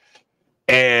 Teleport.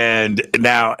 And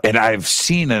I've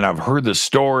seen and I've heard the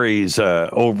stories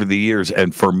over the years.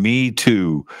 And for me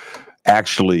to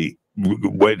actually,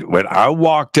 when I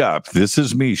walked up, this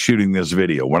is me shooting this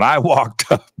video. When I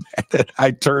walked up and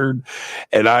I turned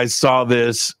and I saw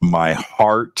this, my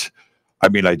heart, I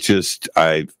mean, I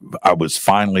was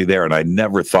finally there, and I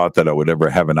never thought that I would ever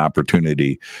have an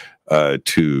opportunity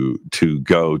to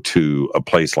go to a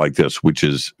place like this, which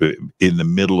is in the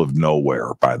middle of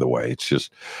nowhere, by the way. It's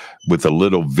just with a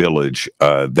little village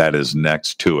that is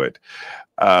next to it.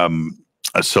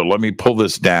 So let me pull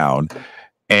this down.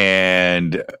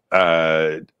 And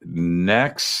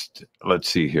next, let's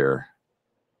see here.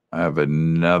 I have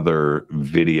another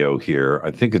video here.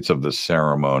 I think it's of the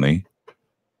ceremony.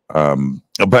 So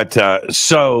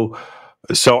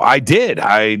I did.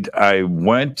 I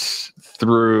went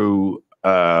through.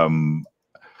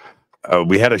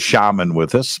 We had a shaman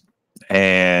with us,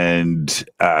 and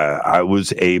I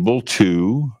was able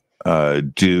to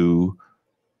do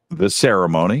the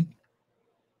ceremony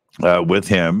with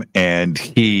him, and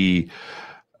he.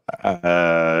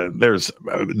 There's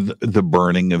the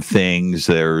burning of things.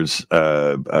 There's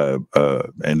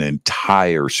an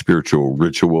entire spiritual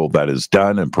ritual that is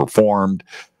done and performed,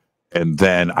 and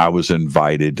then I was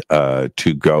invited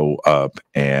to go up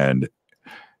and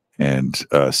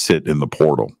sit in the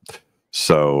portal.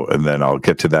 So, and then I'll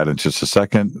get to that in just a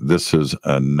second. This is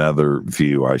another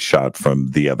view I shot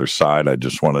from the other side. I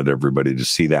just wanted everybody to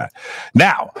see that.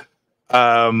 Now,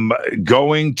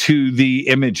 going to the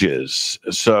images.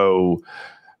 So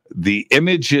the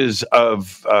images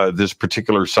of this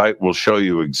particular site will show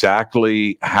you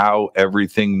exactly how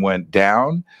everything went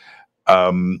down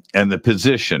and the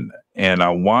position. And I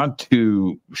want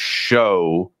to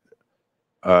show,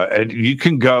 and you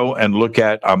can go and look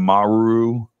at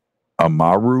Amaru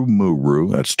Muru,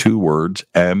 that's two words,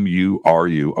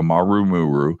 M-U-R-U, Amaru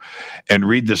Muru, and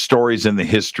read the stories and the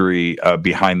history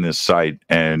behind this site,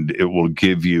 and it will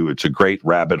give you, it's a great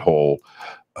rabbit hole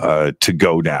to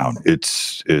go down.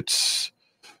 It's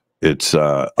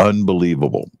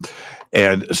unbelievable.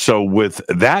 And so with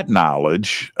that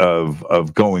knowledge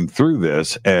of going through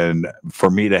this, and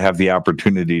for me to have the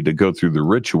opportunity to go through the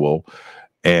ritual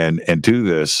and do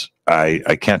this,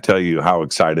 I can't tell you how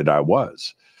excited I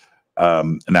was.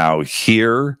 Now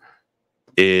here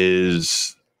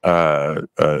is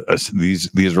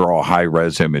these are all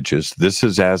high-res images. This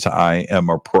is as I am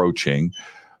approaching.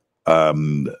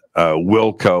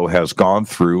 Wilco has gone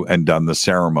through and done the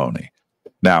ceremony.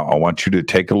 Now I want you to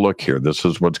take a look here. This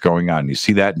is what's going on. You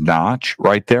see that notch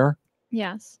right there?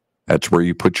 Yes. That's where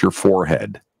you put your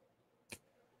forehead.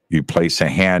 You place a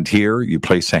hand here. You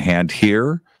place a hand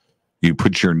here. You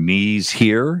put your knees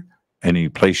here. And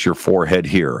you place your forehead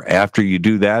here. After you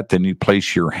do that, then you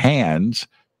place your hands.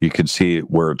 You can see it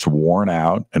where it's worn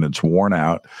out, and it's worn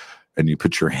out. And you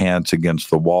put your hands against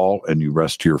the wall, and you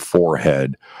rest your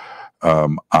forehead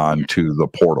onto the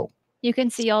portal. You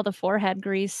can see all the forehead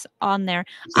grease on there.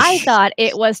 I thought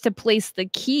it was to place the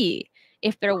key.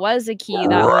 If there was a key,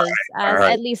 that was,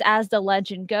 at least as the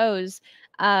legend goes.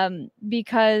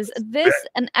 Because this,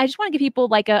 and I just want to give people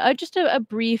like just a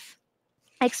brief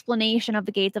explanation of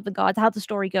the gates of the gods, how the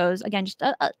story goes. Again, just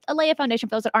a lay of foundation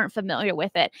for those that aren't familiar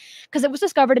with it, because it was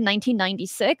discovered in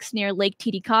 1996 near Lake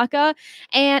Titicaca,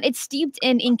 and it's steeped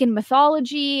in Incan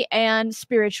mythology and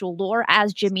spiritual lore,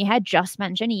 as Jimmy had just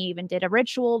mentioned. He even did a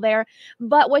ritual there.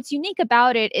 But what's unique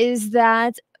about it is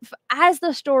that, as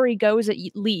the story goes, at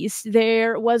least,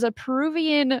 there was a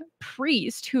Peruvian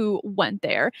priest who went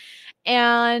there,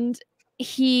 and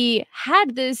he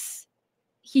had this,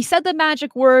 he said the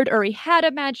magic word or he had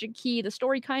a magic key. The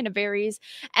story kind of varies.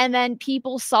 And then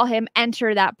people saw him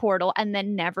enter that portal and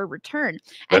then never return.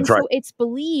 And That's right. so it's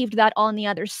believed that on the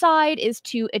other side is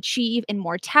to achieve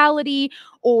immortality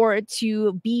or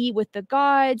to be with the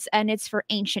gods. And it's for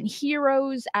ancient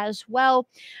heroes as well.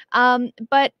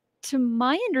 But to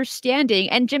my understanding,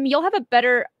 and Jim, you'll have a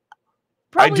better,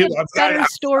 probably a better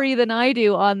story than I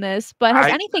do on this, but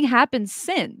has anything happened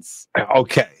since?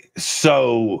 Okay.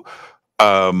 So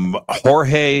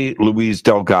Jorge Luis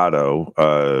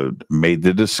Delgado made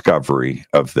the discovery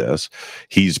of this.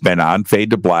 He's been on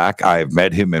Fade to Black. I have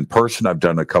met him in person. I've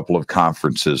done a couple of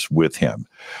conferences with him.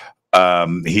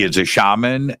 He is a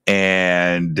shaman,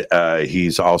 and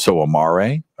he's also a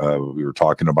Moray. We were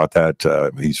talking about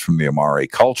that. He's from the Moray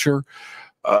culture,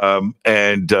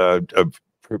 and a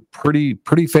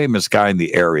pretty famous guy in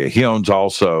the area. He owns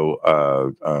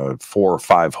also 4 or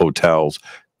 5 hotels.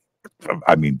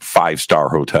 I mean, 5-star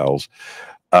hotels.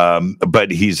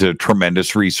 But he's a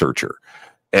tremendous researcher,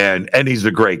 and he's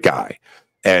a great guy.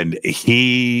 And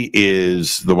he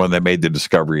is the one that made the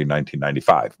discovery in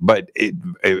 1995.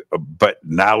 But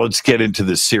now let's get into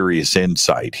the serious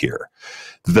insight here.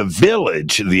 The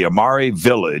village, the Moray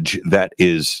village that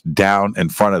is down in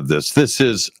front of this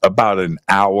is about an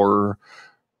hour,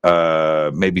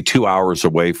 maybe 2 hours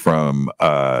away from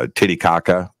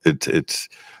Titicaca. It's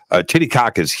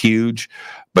Titicaca is huge,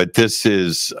 but this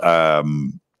is not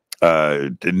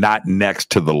next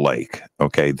to the lake.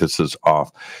 Okay, this is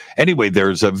off. Anyway,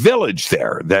 there's a village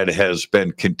there that has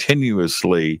been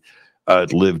continuously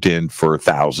lived in for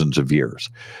thousands of years.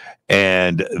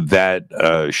 And that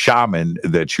shaman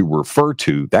that you refer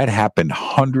to, that happened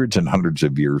hundreds and hundreds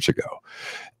of years ago.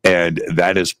 And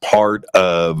that is part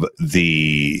of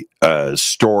the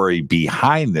story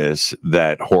behind this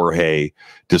that Jorge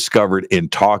discovered in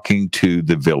talking to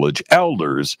the village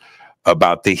elders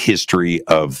about the history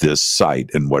of this site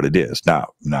and what it is.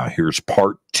 Now here's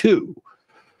part 2.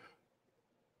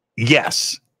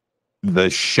 Yes,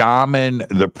 the shaman,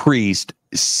 the priest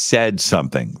said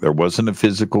something. There wasn't a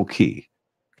physical key.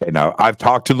 Okay, now I've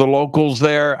talked to the locals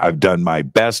there. I've done my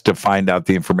best to find out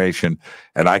the information,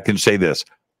 and I can say this: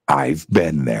 I've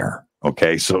been there.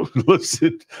 Okay, so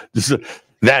listen,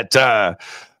 that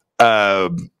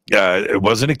it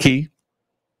wasn't a key.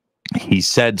 He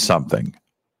said something,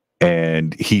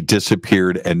 and he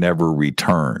disappeared and never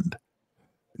returned.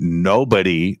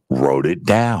 Nobody wrote it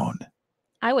down.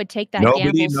 I would take that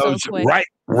Nobody gamble knows. so quick.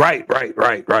 Right.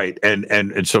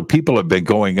 And so people have been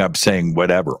going up saying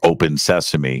whatever, open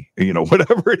sesame,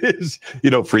 whatever it is,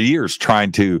 for years,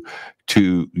 trying to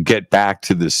get back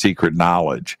to the secret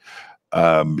knowledge.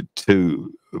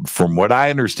 From what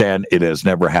I understand, it has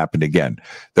never happened again.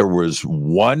 There was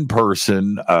one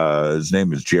person, his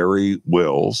name is Jerry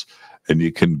Wills, and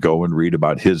you can go and read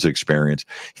about his experience.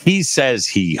 He says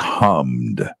he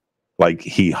hummed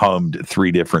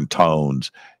 3 different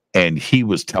tones, and he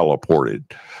was teleported.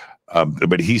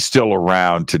 But he's still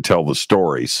around to tell the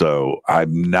story, so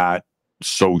I'm not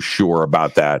so sure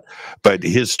about that. But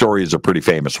his story is a pretty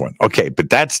famous one. Okay, but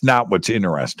that's not what's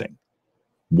interesting.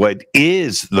 What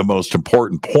is the most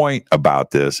important point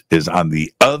about this is on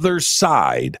the other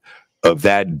side of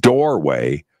that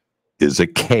doorway is a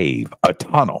cave, a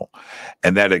tunnel,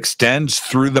 and that extends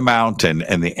through the mountain,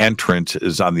 and the entrance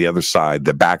is on the other side,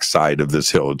 the backside of this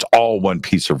hill. It's all one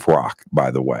piece of rock, by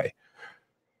the way.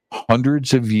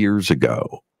 Hundreds of years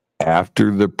ago,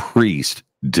 after the priest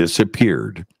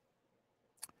disappeared,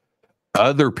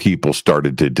 other people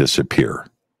started to disappear,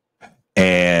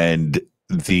 and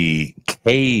the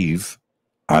cave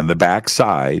on the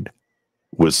backside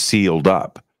was sealed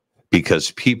up, because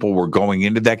people were going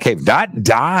into that cave, not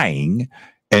dying,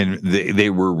 and they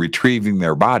were retrieving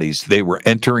their bodies. They were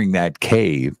entering that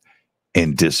cave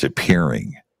and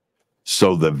disappearing.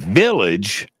 So the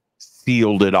village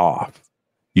sealed it off.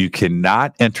 You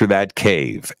cannot enter that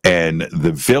cave. And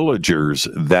the villagers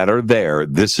that are there,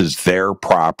 this is their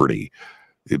property.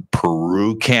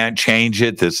 Peru can't change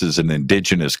it. This is an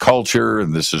indigenous culture,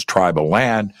 and this is tribal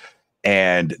land.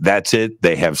 And that's it.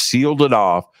 They have sealed it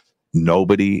off.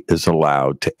 Nobody is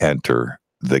allowed to enter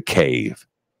the cave.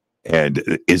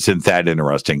 And isn't that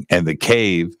interesting? And the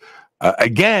cave,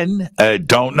 again,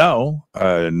 don't know.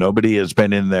 Nobody has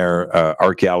been in there,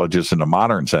 archaeologists in a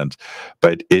modern sense,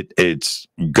 but it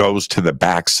goes to the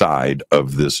backside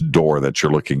of this door that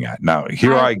you're looking at. Now,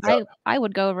 here I go. I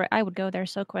would go there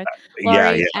so quick.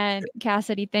 Yeah. And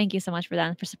Cassidy, thank you so much for that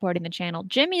and for supporting the channel.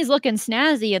 Jimmy's looking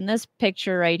snazzy in this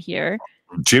picture right here.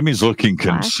 Jimmy's looking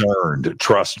concerned.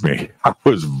 Trust me. I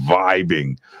was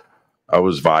vibing.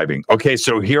 Okay,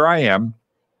 so here I am.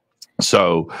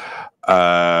 So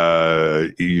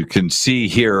you can see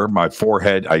here my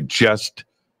forehead. I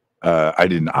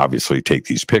didn't obviously take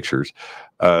these pictures,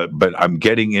 but I'm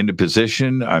getting into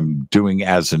position. I'm doing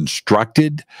as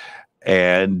instructed,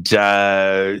 and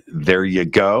there you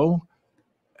go.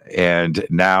 And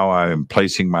now I'm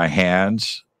placing my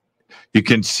hands. You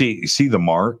can see the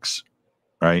marks,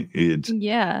 right? It's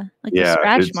like the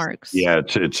scratch marks. Yeah,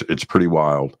 it's pretty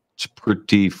wild. It's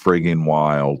pretty friggin'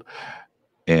 wild.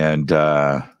 And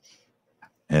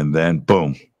then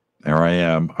boom, there I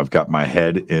am. I've got my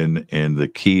head in the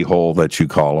keyhole that you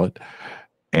call it.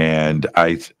 And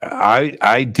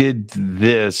I did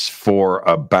this for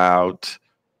about,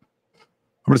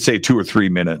 I'm going to say 2 or 3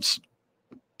 minutes.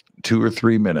 2 or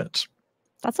 3 minutes.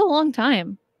 That's a long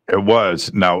time. It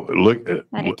was. Now look.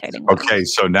 Okay,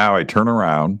 so now I turn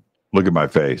around, look at my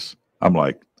face. I'm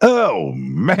like, oh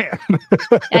man.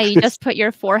 Yeah, you just put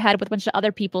your forehead with a bunch of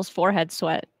other people's forehead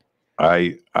sweat.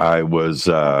 I was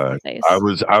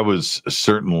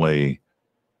certainly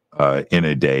in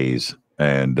a daze,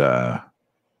 and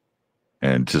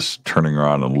just turning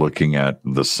around and looking at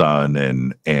the sun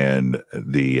and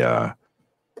the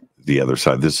other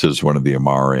side. This is one of the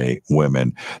Moray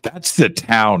women. That's the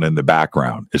town in the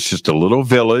background. It's just a little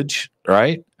village,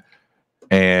 right?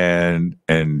 And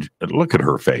look at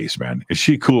her face, man. Is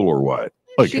she cool or what?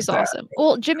 She's awesome.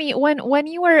 Well, Jimmy, when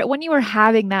you were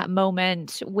having that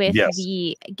moment with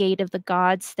the Gate of the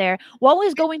Gods there, what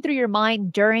was going through your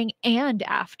mind during and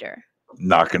after?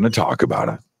 Not going to talk about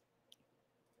it.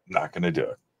 Not going to do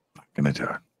it. Not going to do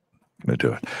it. Going to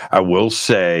do it. I will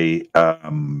say,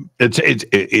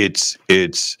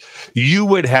 it's you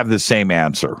would have the same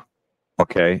answer,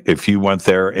 okay, if you went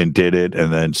there and did it,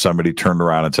 and then somebody turned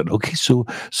around and said, "Okay, so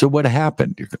what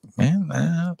happened?" You're going,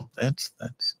 man, that's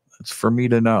for me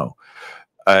to know,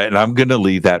 and I'm going to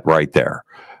leave that right there.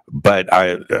 But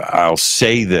I'll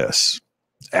say this: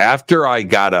 after I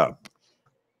got up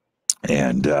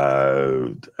and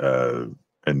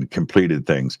completed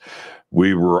things,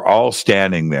 we were all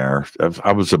standing there.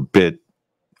 I was a bit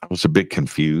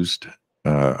confused.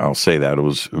 I'll say that it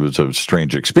was a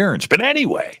strange experience. But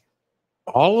anyway,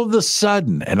 all of a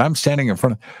sudden, and I'm standing in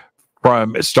front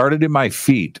of, it started in my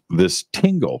feet. This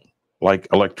tingle, like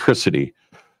electricity,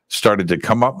 started to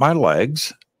come up my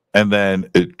legs, and then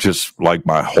it just like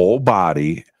my whole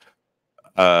body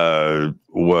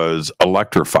was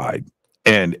electrified,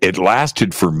 and it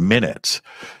lasted for minutes.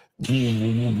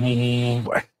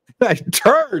 I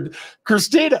turned,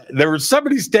 Cristina, there was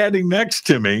somebody standing next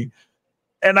to me,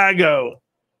 and I go,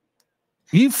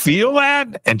 "You feel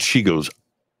that?" And she goes,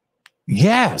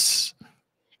 "Yes."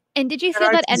 And did you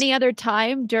feel that any other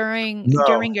time during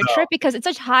your trip? Because it's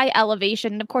such high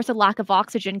elevation, and of course, a lack of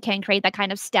oxygen can create that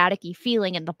kind of staticky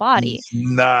feeling in the body.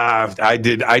 Nah, I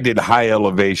did high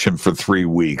elevation for 3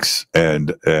 weeks,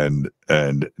 and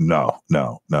no.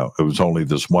 It was only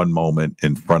this one moment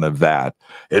in front of that,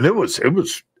 and it was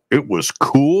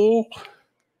cool,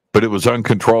 but it was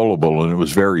uncontrollable, and it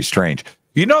was very strange.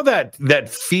 You know that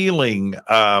feeling.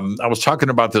 I was talking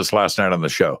about this last night on the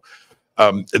show.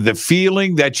 The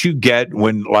feeling that you get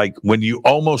when you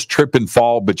almost trip and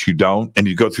fall, but you don't, and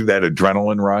you go through that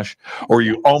adrenaline rush, or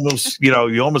you almost get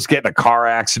in a car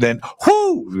accident,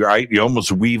 whoo, right? You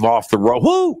almost weave off the road,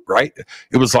 whoo, right?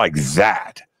 It was like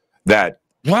that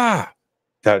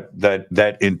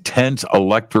intense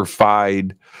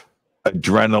electrified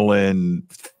adrenaline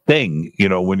thing,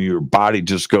 when your body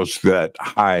just goes through that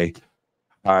high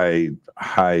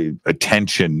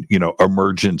attention,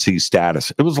 emergency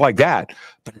status. It was like that,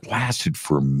 but it lasted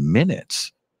for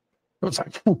minutes. It was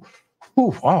like,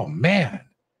 oh man.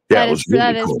 Yeah,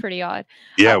 that is pretty odd.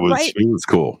 Yeah, it was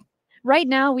cool. Right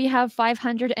now, we have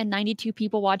 592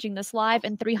 people watching this live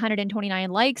and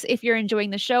 329 likes. If you're enjoying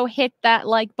the show, hit that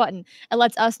like button. It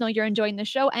lets us know you're enjoying the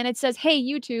show. And it says, hey,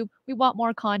 YouTube, we want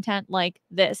more content like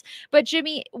this. But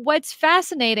Jimmy, what's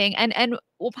fascinating and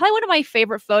probably one of my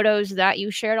favorite photos that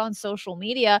you shared on social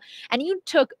media, and you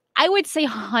took, I would say,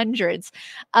 hundreds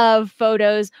of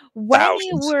photos when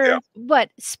you were, but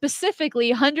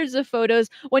specifically hundreds of photos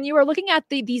when you were looking at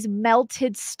these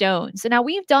melted stones. And now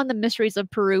we've done the mysteries of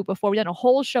Peru before. We've done a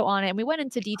whole show on it, and we went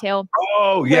into detail.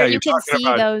 Oh yeah, you can see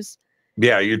those.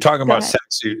 Yeah, you're talking about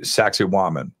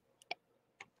Sacsayhuaman.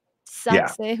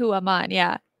 Sacsayhuaman,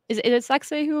 yeah. Is it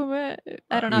Sacsayhuaman?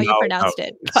 I don't know how you pronounced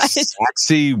it.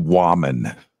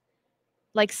 Sacsayhuaman.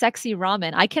 Like sexy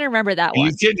ramen. I can remember that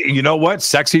one. You know what?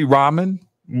 Sexy ramen.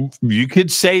 You could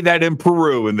say that in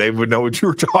Peru and they would know what you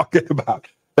were talking about.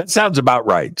 That sounds about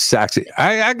right. Sexy.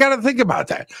 I got to think about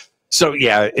that. So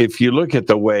yeah, if you look at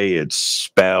the way it's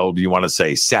spelled, you want to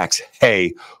say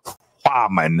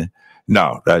Sacsayhuaman.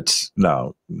 No, that's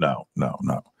no.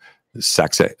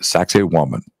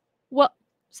 Sacsayhuaman. Well,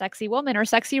 sexy woman or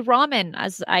sexy ramen,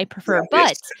 as I prefer. Yeah,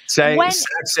 but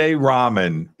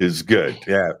Sacsayhuaman is good.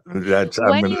 Yeah, that's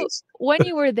when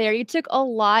you were there, you took a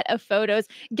lot of photos,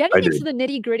 getting I into did. the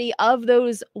nitty gritty of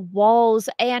those walls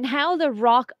and how the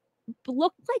rock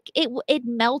looked like it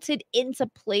melted into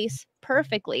place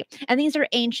perfectly. And these are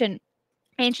ancient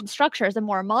structures. The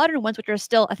more modern ones, which are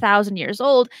still 1,000 years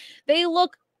old, they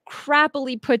look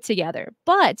crappily put together.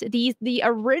 But the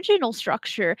original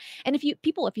structure, and if you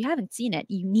haven't seen it,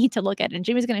 you need to look at it. And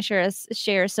Jimmy's going to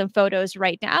share some photos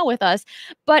right now with us.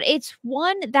 But it's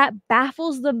one that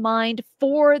baffles the mind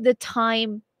for the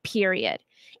time period.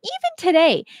 Even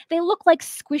today, they look like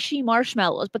squishy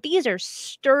marshmallows, but these are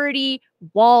sturdy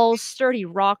walls, sturdy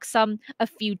rocks, some a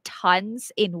few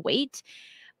tons in weight.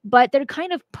 But they're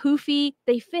kind of poofy.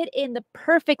 They fit in the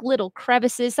perfect little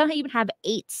crevices. Some even have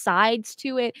 8 sides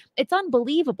to it. It's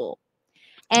unbelievable.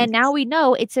 And now we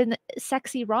know it's in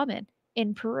Sacsayhuaman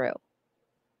in Peru.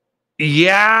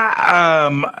 Yeah.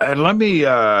 Let me.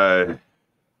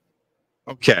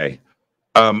 Okay.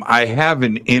 I have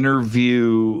an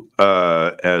interview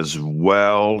as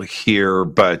well here,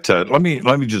 but let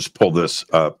me just pull this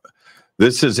up.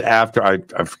 This is after I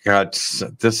forgot.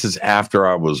 This is after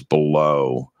I was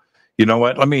below. You know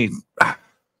what? Let me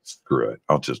screw it.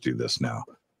 I'll just do this now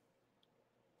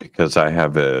because I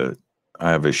have a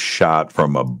shot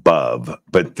from above.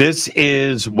 But this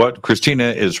is what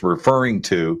Cristina is referring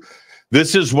to.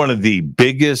 This is one of the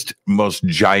biggest, most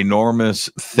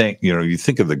ginormous thing. You know, you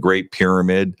think of the Great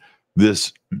Pyramid.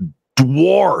 This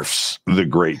dwarfs the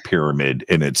Great Pyramid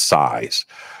in its size.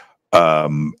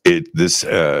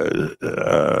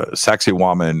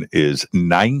 Sacsayhuaman is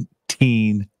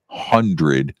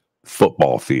 1,900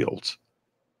 football fields.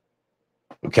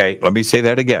 Okay, let me say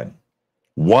that again.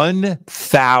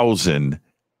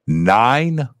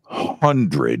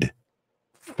 1,900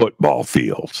 football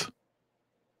fields.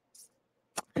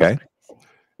 Okay,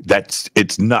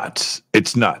 it's nuts.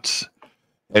 It's nuts.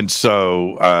 And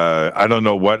so I don't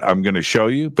know what I'm going to show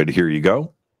you, but here you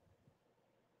go.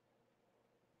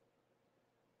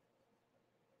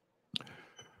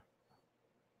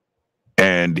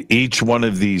 And each one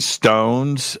of these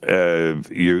stones,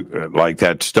 like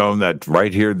that stone that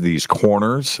right here, these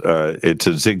corners, it's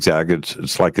a zigzag.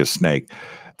 It's like a snake.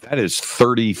 That is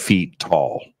 30 feet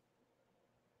tall.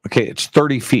 Okay, it's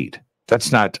 30 feet.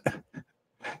 That's not.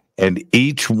 And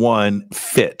each one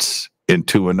fits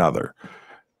into another.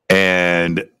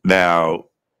 And now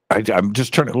I'm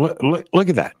just trying to look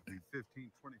at that. 15,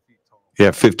 20 feet tall.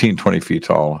 Yeah, 15, 20 feet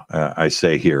tall, I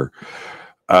say here.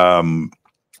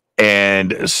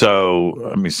 And so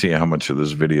let me see how much of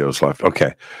this video is left.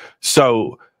 Okay.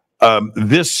 So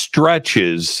this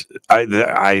stretches,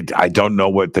 I don't know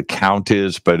what the count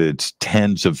is, but it's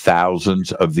tens of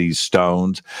thousands of these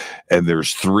stones. And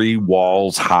there's 3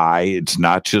 walls high. It's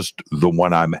not just the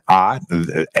one I'm at.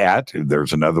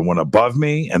 There's another one above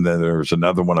me, and then there's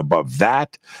another one above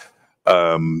that.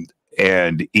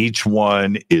 And each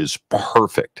one is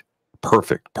perfect.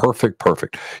 Perfect.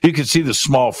 You can see the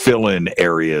small fill-in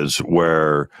areas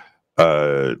where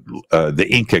the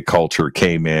Inca culture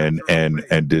came in and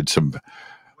did some. Wait,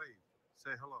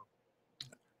 say hello.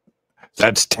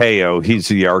 That's Teo. He's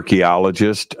the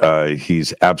archaeologist.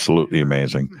 He's absolutely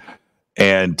amazing.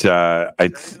 And Teo,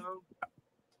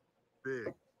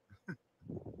 big.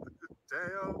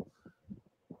 Teo,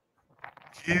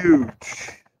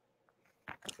 huge.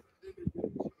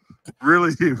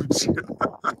 Really huge.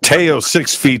 Teo's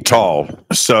 6 feet tall,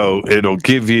 so it'll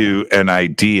give you an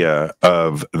idea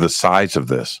of the size of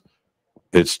this.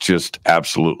 It's just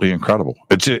absolutely incredible.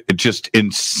 It's just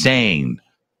insane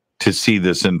to see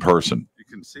this in person. You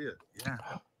can see it, yeah.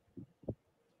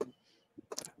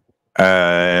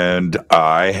 And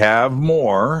I have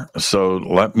more, so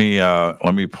let me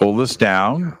pull this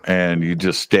down, and you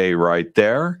just stay right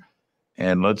there.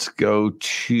 And let's go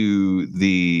to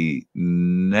the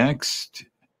next.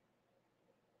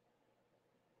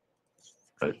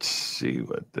 Let's see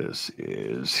what this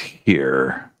is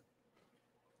here.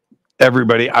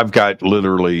 Everybody, I've got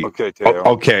literally. Okay, Teo.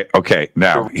 Okay.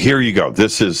 Now, here you go.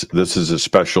 This is a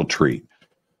special treat.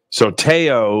 So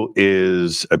Teo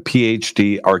is a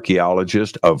PhD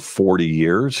archaeologist of 40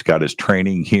 years, got his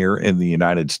training here in the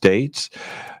United States.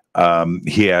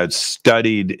 He had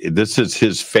studied, this is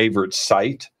his favorite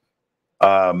site.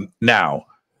 Now,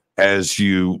 as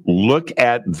you look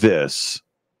at this,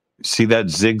 see that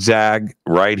zigzag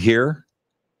right here?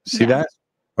 See that?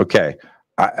 Okay.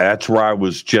 That's where I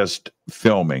was just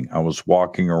filming. I was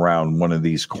walking around one of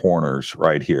these corners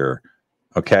right here.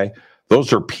 Okay.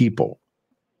 Those are people.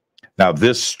 Now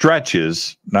this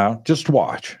stretches. Now just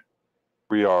watch.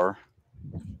 We are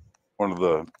one of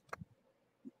the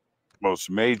most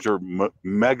major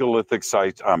megalithic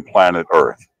sites on planet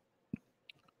Earth.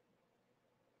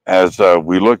 As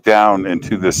we look down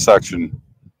into this section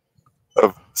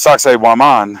of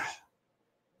Sacsayhuaman,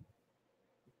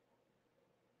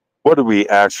 what are we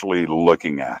actually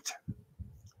looking at?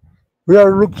 We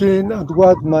are looking at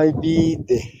what might be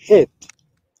the head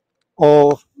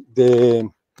of the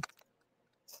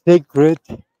sacred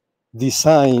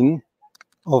design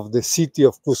of the city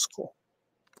of Cusco.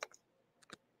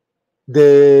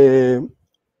 The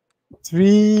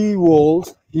three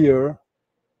walls here,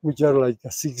 which are like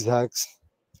a zigzags,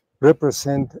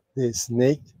 represent the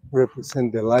snake,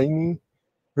 represent the lightning,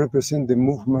 represent the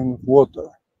movement of water,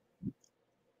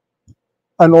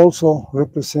 and also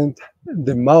represent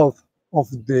the mouth of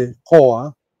the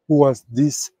Koa, who was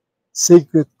this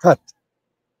sacred cat.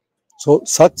 So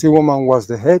Sacsayhuaman was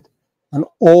the head, and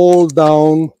all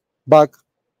down back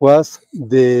was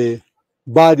the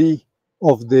body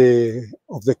of the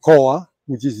Koa,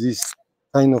 which is this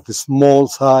kind of a small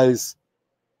size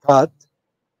cat.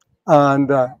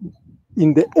 And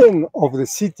in the end of the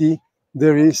city,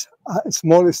 there is a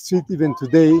small street even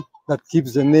today that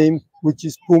keeps the name, which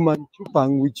is Puman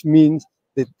Chupang, which means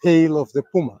the tail of the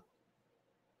puma.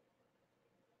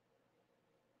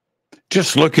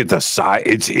 Just look at the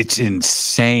size. It's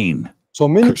insane. So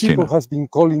many Cristina. people has been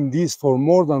calling this for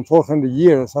more than 400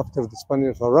 years after the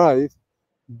Spaniards arrived,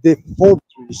 the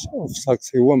fortress of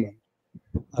Sacsayhuaman.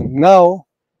 And now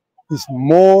it's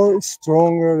more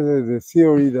stronger the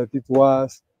theory that it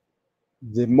was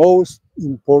the most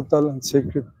important and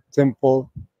sacred temple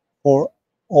for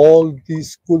all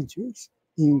these cultures,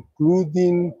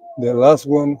 including the last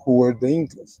one who were the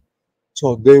Incas.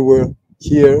 So they were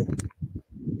here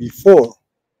before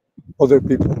other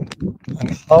people.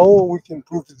 And how we can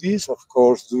prove this? Of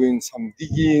course, doing some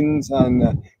diggings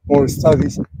and more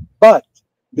studies, but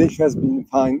there has been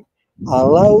found a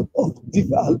lot of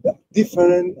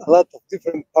different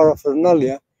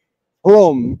paraphernalia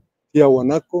from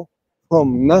Tiahuanaco,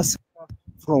 from Nazca,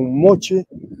 from Moche,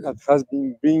 that has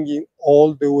been bringing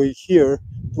all the way here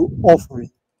to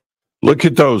offering. Look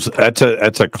at those. That's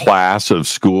a class of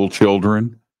school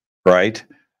children, right?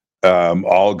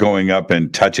 All going up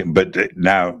and touching. But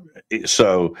now,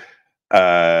 so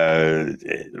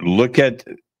look at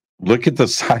the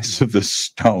size of the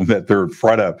stone that they're in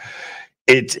front of.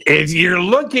 It's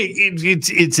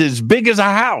as big as a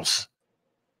house,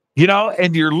 you know.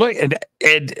 And you're looking,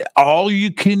 and all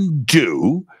you can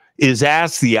do is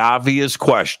ask the obvious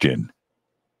question: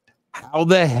 how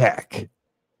the heck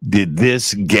did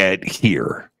this get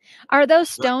here? Are those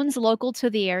stones local to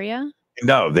the area?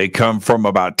 No, they come from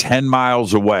about 10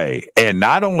 miles away. And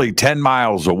not only 10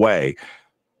 miles away,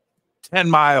 10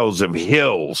 miles of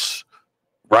hills,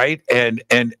 right? And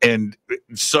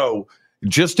so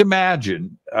just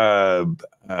imagine, I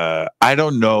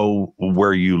don't know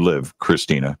where you live,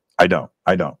 Cristina. I don't.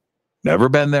 Never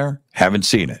been there, haven't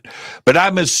seen it. But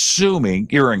I'm assuming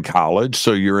you're in college,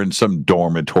 so you're in some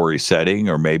dormitory setting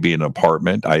or maybe an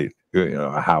apartment, a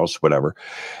house, whatever.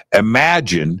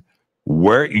 Imagine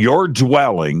where you're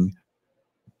dwelling,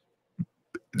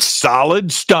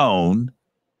 solid stone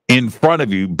in front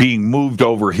of you being moved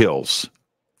over hills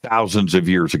thousands of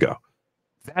years ago.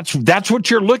 That's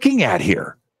what you're looking at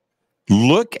here.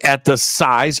 Look at the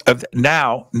size of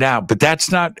now, but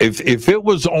that's not, if it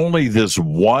was only this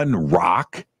one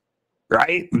rock,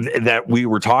 right, that we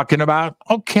were talking about,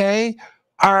 okay,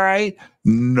 all right.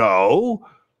 No,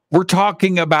 we're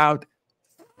talking about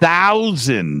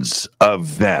thousands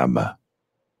of them.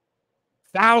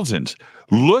 Thousands.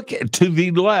 Look to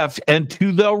the left and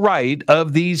to the right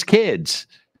of these kids.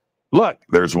 Look,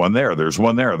 there's one there. There's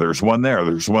one there. There's one there.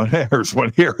 There's one there. There's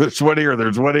one here. There's one here.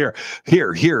 There's one here.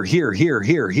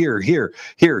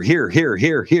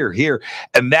 Here.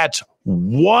 And that's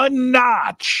one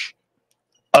notch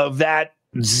of that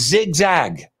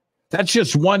zigzag. That's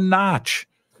just one notch.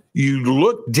 You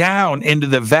look down into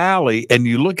the valley and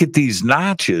you look at these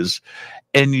notches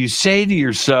and you say to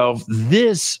yourself,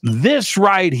 this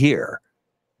right here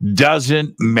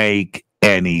doesn't make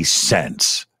any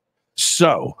sense.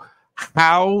 So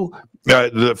how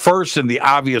the first and the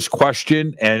obvious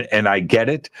question, and I get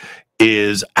it,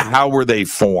 is how were they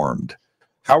formed?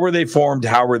 How were they formed?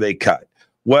 How were they cut?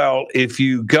 Well, if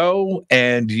you go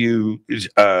and you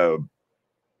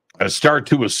start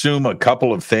to assume a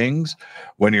couple of things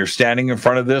when you're standing in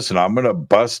front of this, and I'm going to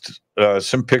bust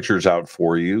some pictures out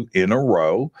for you in a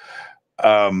row.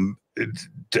 I'm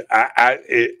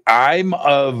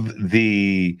of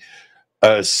the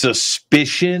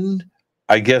suspicion.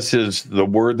 I guess is the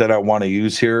word that I want to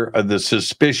use here. The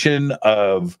suspicion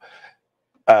of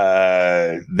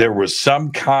there was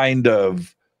some kind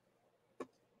of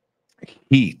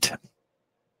heat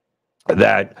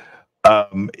that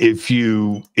if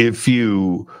you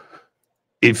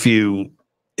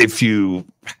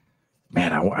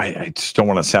man, I just don't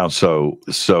want to sound so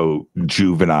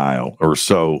juvenile or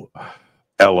so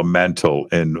elemental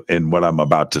in what I'm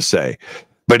about to say.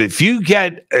 But if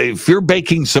you're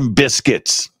baking some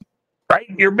biscuits, right?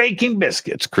 You're baking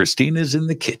biscuits. Christina's in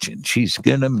the kitchen. She's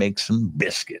gonna make some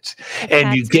biscuits,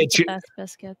 and you get your best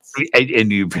biscuits,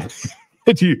 and you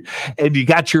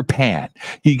got your pan.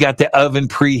 You got the oven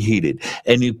preheated,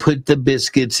 and you put the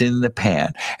biscuits in the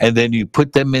pan, and then you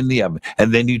put them in the oven,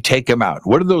 and then you take them out.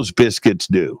 What do those biscuits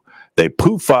do? They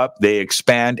poof up, they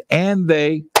expand, and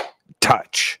they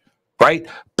touch. Right?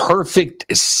 Perfect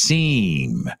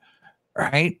seam.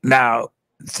 Right? Now,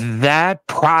 that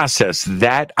process,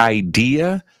 that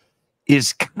idea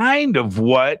is kind of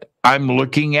what I'm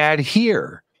looking at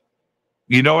here.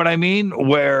 You know what I mean?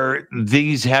 Where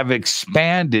these have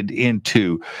expanded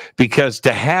into, because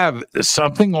to have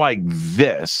something like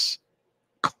this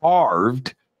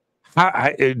carved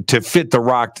to fit the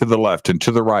rock to the left and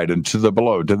to the right and to the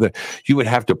below, you would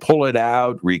have to pull it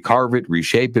out, recarve it,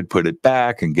 reshape it, put it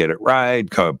back and get it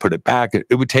right, put it back.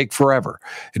 It would take forever.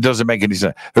 It doesn't make any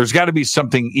sense. There's got to be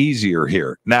something easier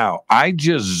here. Now, I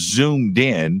just zoomed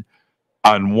in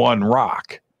on one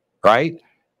rock, right?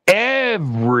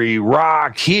 Every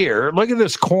rock here, look at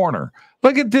this corner.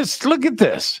 Look at this. Look at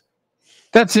this.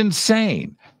 That's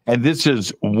insane. And this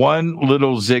is one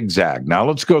little zigzag. Now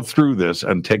let's go through this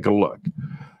and take a look.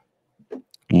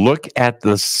 Look at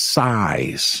the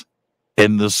size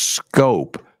and the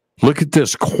scope. Look at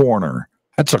this corner.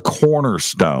 That's a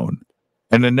cornerstone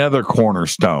and another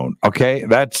cornerstone. Okay,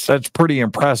 that's pretty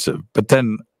impressive. But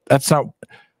then that's not.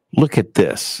 Look at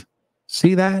this.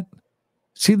 See that?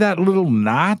 See that little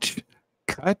notch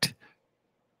cut?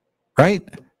 Right?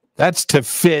 That's to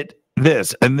fit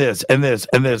this and this and this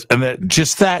and this and that.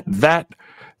 Just that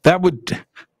would,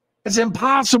 it's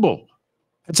impossible.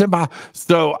 It's impossible.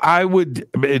 So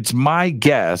it's my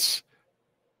guess.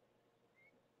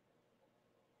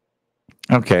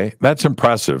 Okay, that's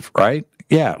impressive, right?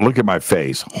 Yeah, look at my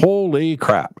face. Holy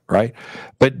crap, right?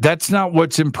 But that's not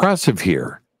what's impressive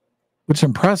here. What's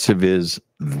impressive is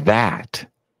that.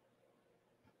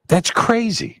 That's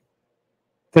crazy.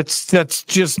 That's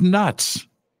just nuts.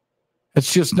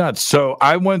 It's just nuts. So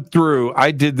I went through,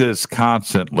 I did this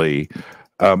constantly.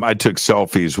 I took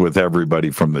selfies with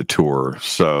everybody from the tour.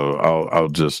 So I'll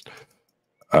just,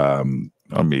 let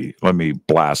me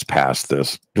blast past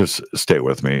this. Just stay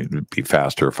with me. It'd be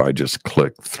faster if I just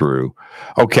click through.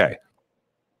 Okay.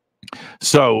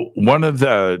 So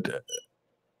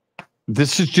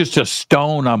this is just a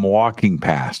stone I'm walking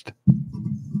past.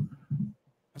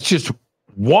 It's just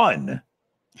one.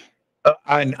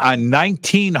 On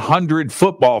 1,900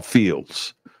 football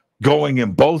fields going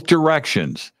in both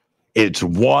directions. It's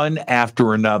one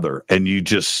after another. And you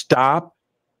just stop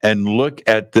and look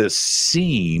at this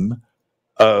seam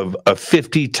of a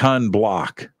 50-ton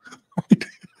block.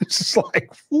 It's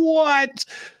like, what?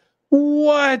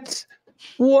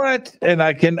 And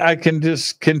I can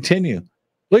just continue.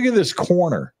 Look at this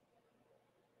corner.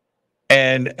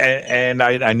 And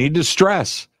I need to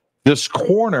stress, this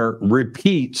corner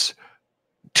repeats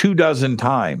 24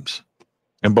 times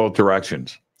in both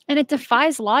directions. And it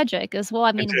defies logic as well.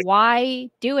 I mean, why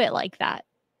do it like that?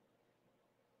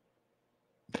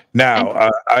 Now,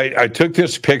 I took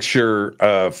this picture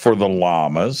for the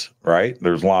llamas, right?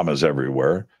 There's llamas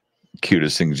everywhere.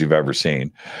 Cutest things you've ever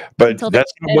seen. But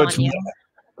that's what's.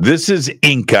 This is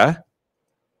Inca.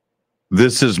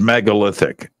 This is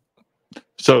megalithic.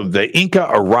 So the Inca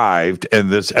arrived,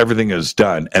 and everything is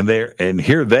done, and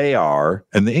here they are,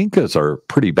 and the Incas are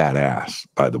pretty badass,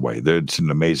 by the way. It's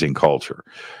an amazing culture.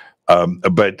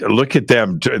 But look at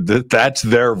them; that's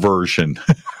their version.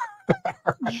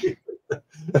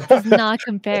 Does not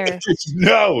compare.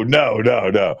 No.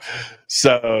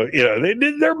 So they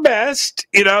did their best.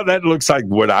 That looks like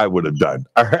what I would have done.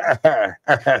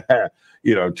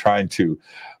 Trying to,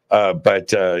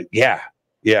 but yeah,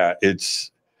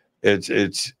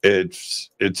 it's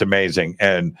amazing.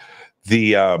 And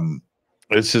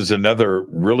this is another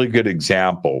really good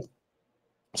example.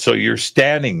 So you're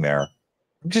standing there,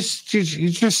 you're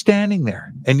just standing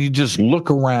there, and you just look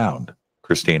around,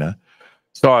 Cristina.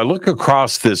 So I look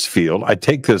across this field. I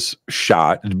take this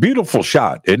shot. It's a beautiful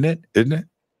shot, isn't it?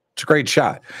 It's a great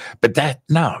shot. But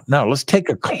no, let's take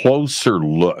a closer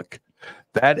look.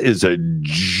 That is a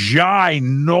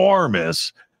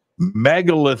ginormous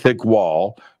megalithic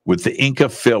wall with the Inca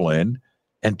fill-in,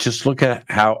 and just look at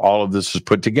how all of this is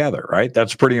put together, right?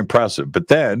 That's pretty impressive. But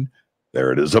then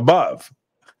there it is above.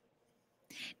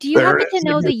 Do you happen to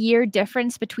know the year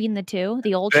difference between the two,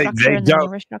 the old structure and the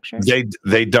newer structure?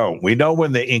 They don't. We know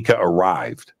when the Inca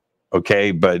arrived,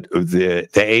 okay, but the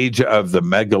age of the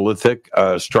megalithic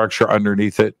structure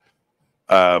underneath it,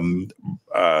 Brian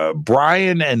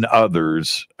and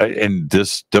others, and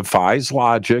this defies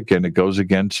logic, and it goes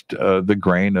against the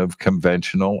grain of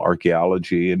conventional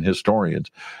archaeology and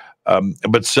historians,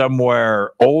 but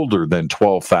somewhere older than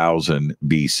 12,000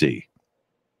 BC.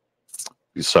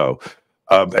 So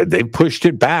they pushed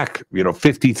it back,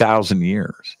 50,000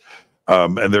 years.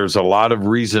 And there's a lot of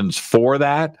reasons for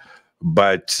that.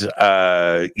 But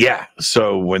yeah,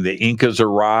 so when the Incas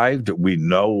arrived, we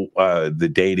know the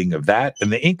dating of that.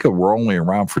 And the Inca were only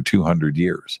around for 200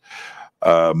 years.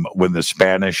 When the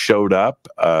Spanish showed up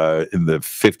in the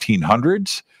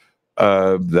 1500s,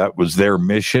 that was their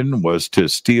mission, was to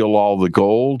steal all the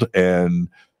gold and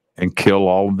kill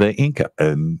all of the Inca.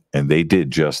 And they did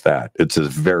just that. It's a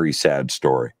very sad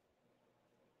story.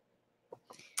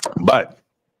 But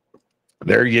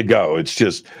there you go. It's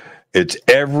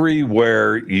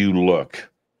everywhere you look.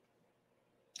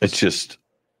 It's just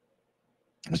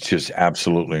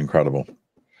absolutely incredible.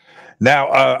 Now,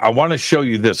 I want to show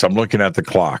you this. I'm looking at the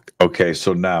clock. Okay,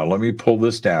 so now let me pull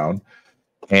this down.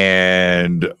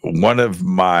 And one of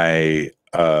my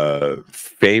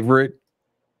favorite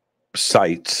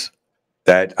sites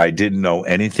that I didn't know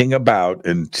anything about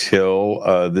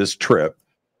until this trip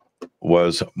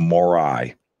was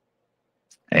Moray.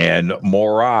 And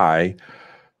Moray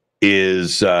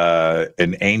is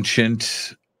an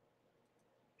ancient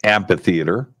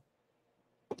amphitheater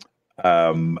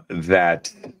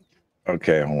that,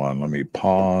 okay, hold on, let me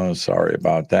pause. Sorry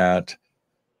about that.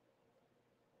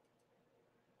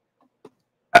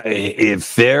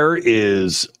 If there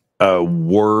is a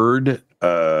word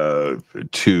to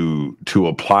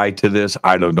apply to this,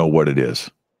 I don't know what it is.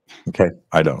 Okay,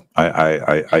 I don't.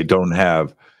 I don't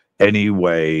have any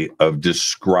way of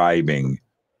describing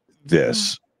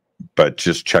this, but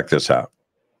just check this out.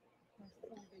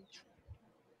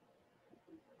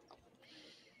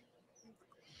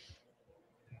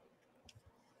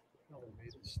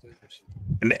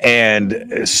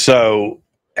 And so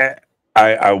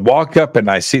I walk up and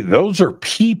I see those are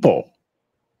people.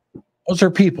 Those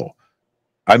are people.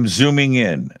 I'm zooming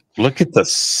in. Look at the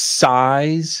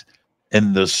size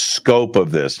and the scope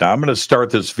of this. Now I'm going to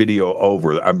start this video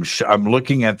over. I'm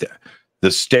looking at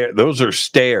the stair. Those are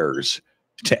stairs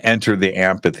to enter the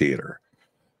amphitheater.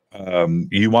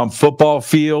 You want football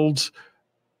fields?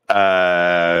 In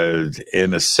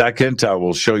a second, I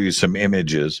will show you some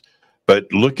images.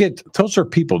 But look at, those are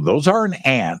people. Those aren't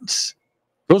ants.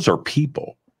 Those are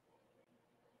people.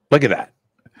 Look at that.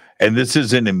 And this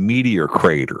is in a meteor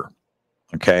crater.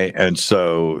 Okay. And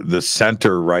so the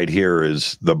center right here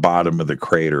is the bottom of the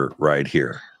crater right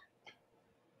here.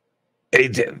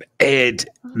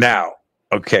 Now,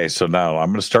 okay. So now I'm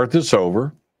going to start this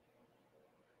over.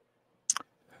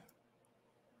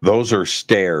 Those are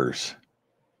stairs.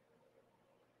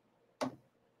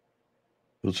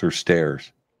 Those are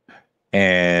stairs.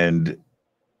 And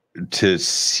to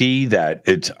see that,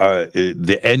 it's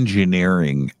the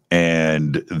engineering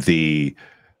and the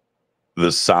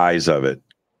size of it.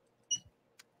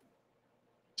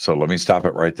 So let me stop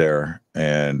it right there.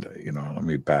 And, let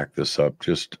me back this up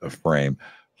just a frame.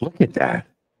 Look at that.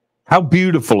 How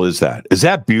beautiful is that? Is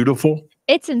that beautiful?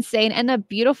 It's insane, and a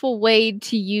beautiful way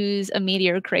to use a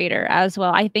meteor crater as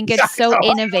well. I think it's so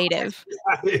innovative.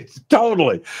 It's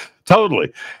totally.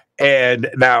 And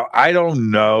now I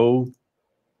don't know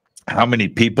how many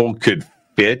people could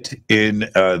fit in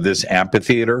this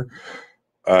amphitheater.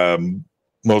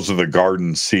 Most of the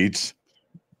garden seats.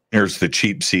 Here's the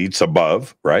cheap seats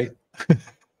above, right?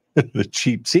 The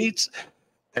cheap seats.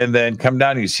 And then come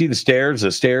down, you see the stairs.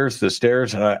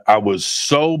 And I was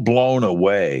so blown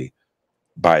away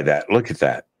by that. Look at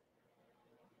that.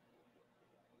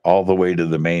 All the way to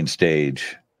the main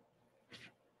stage.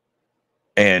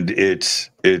 And it's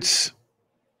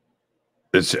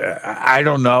I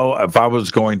don't know if I was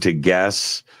going to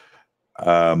guess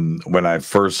when I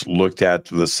first looked at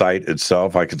the site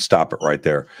itself. I can stop it right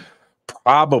there.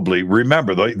 Probably,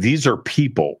 remember, these are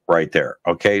people right there.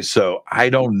 Okay, so I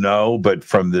don't know, but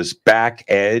from this back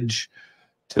edge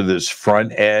to this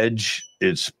front edge,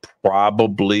 it's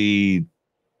probably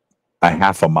a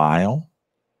half a mile.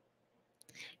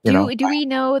 Do we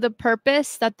know the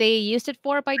purpose that they used it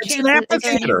for by It's chance? an Is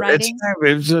there any amphitheater. writing?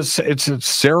 It's a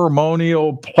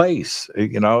ceremonial place,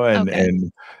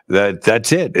 and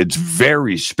that's it. It's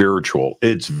very spiritual.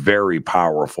 It's very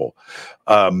powerful.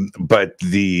 But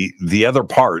the other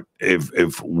part,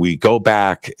 if we go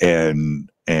back and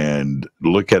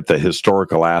look at the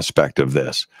historical aspect of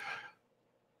this,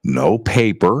 no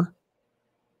paper,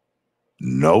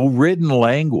 no written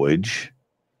language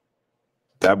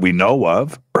that we know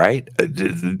of, right?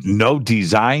 No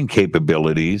design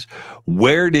capabilities.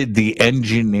 Where did the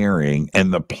engineering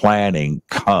and the planning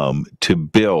come to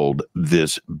build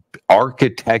this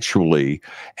architecturally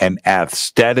and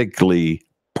aesthetically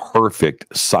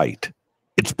perfect site?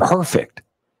 It's perfect.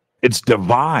 It's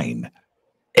divine.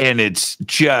 And it's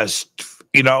just,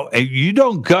 and you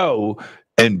don't go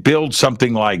and build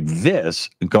something like this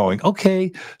going,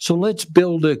 okay, so let's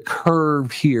build a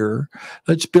curve here.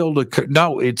 Let's build a curve.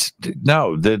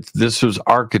 This was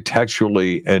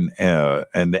architecturally and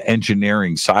the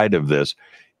engineering side of this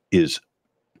is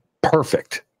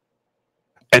perfect.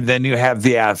 And then you have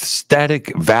the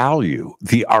aesthetic value,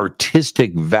 the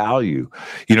artistic value,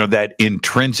 that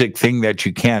intrinsic thing that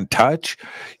you can't touch.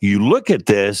 You look at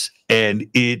this and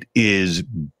it is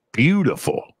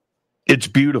beautiful. It's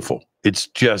beautiful. It's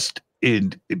just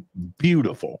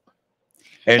beautiful.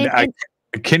 And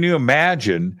can you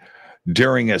imagine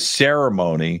during a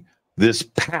ceremony, this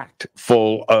packed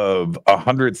full of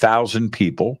 100,000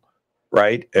 people,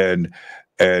 right? And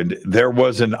there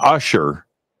was an usher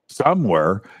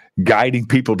somewhere guiding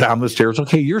people down the stairs.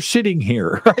 Okay, you're sitting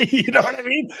here, right? You know what I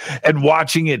mean? And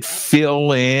watching it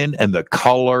fill in and the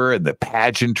color and the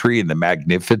pageantry and the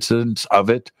magnificence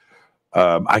of it.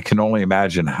 I can only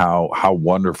imagine how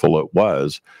wonderful it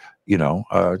was,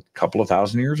 a couple of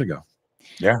thousand years ago.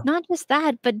 Yeah. Not just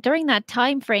that, but during that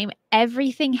time frame,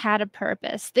 everything had a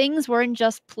purpose. Things weren't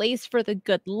just placed for the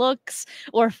good looks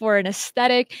or for an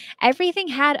aesthetic. Everything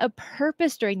had a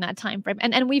purpose during that time frame.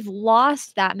 And we've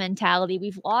lost that mentality.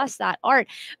 We've lost that art.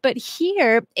 But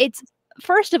here, it's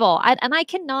first of all, and I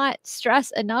cannot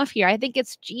stress enough here, I think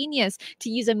it's genius to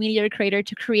use a meteor crater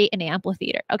to create an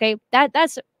amphitheater. Okay,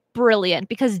 that's brilliant,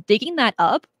 because digging that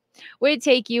up would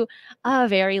take you a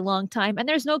very long time, and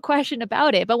there's no question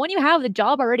about it. But when you have the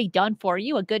job already done for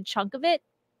you, a good chunk of it,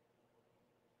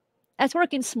 that's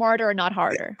working smarter and not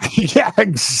harder. Yeah,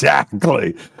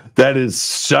 exactly. That is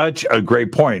such a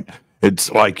great point. It's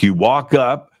like you walk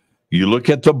up, you look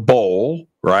at the bowl,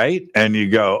 right? And you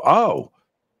go, oh,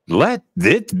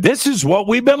 this is what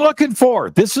we've been looking for.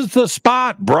 This is the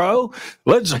spot, bro.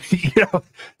 This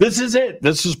is it.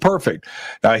 This is perfect.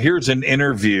 Now, here's an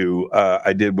interview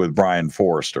I did with Brian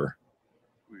Forrester.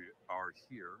 We are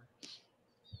here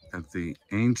at the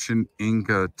ancient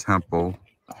Inca temple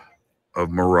of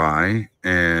Moray,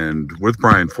 and with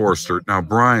Brian Forrester. Now,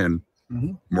 Brian,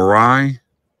 Moray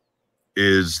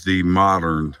is the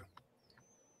modern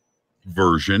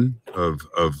version of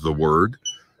the word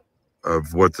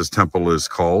of what this temple is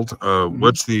called.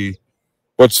 What's the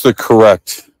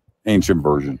correct ancient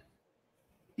version?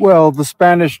 Well, the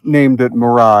Spanish named it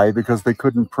Moray because they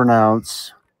couldn't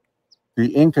pronounce the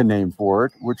Inca name for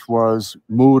it, which was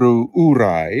Muru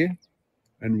Uray.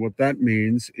 And what that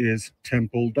means is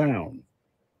temple down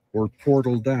or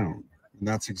portal down. And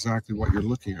that's exactly what you're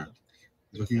looking at.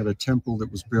 You're looking at a temple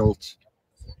that was built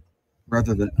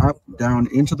rather than up, down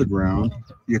into the ground.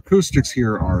 The acoustics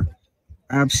here are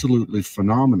absolutely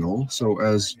phenomenal. So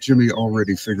as Jimmy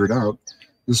already figured out,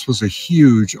 this was a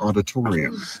huge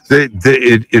auditorium.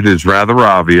 It is rather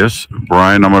obvious,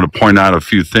 Brian. I'm going to point out a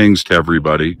few things to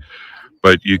everybody,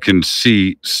 but you can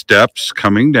see steps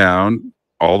coming down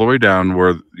all the way down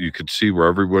where you could see where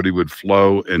everybody would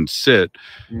flow and sit.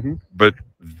 But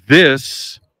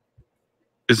this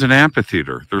is an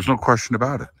amphitheater. There's no question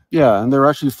about it. Yeah, and there are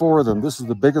actually 4 of them. This is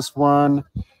the biggest one.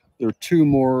 There are 2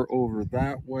 more over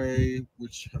that way,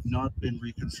 which have not been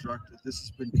reconstructed. This has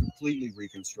been completely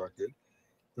reconstructed.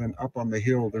 Then up on the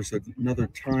hill, there's another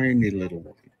tiny little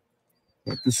one.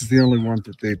 But this is the only one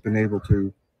that they've been able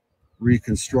to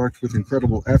reconstruct with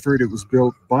incredible effort. It was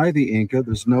built by the Inca.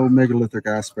 There's no megalithic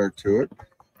aspect to it.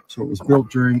 So it was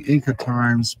built during Inca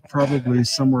times, probably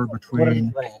somewhere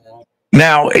between...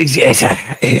 Now,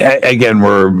 again,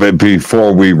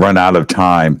 before we run out of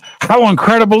time, how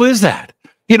incredible is that?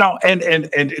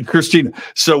 And Cristina,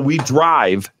 so we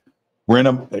drive, we're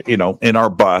in our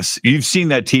bus. You've seen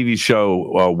that TV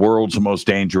show, World's Most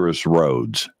Dangerous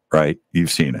Roads, right?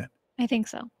 You've seen it. I think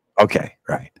so. Okay,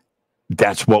 right.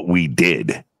 That's what we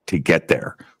did to get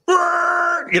there.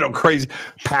 Crazy,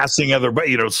 passing other,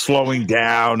 slowing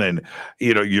down, and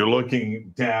you're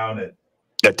looking down at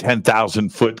a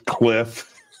 10,000-foot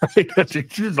cliff.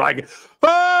 She's like,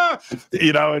 ah,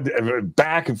 you know,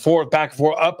 back and forth, up,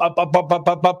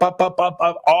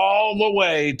 all the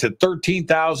way to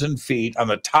 13,000 feet on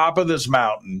the top of this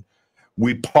mountain.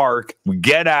 We park, we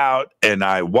get out, and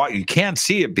I walk. You can't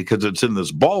see it because it's in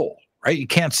this bowl, right? You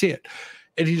can't see it.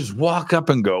 And you just walk up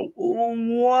and go,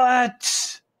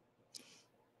 what?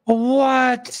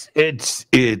 What? It's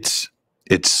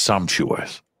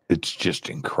sumptuous. It's just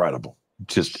incredible.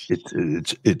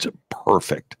 It's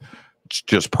perfect. It's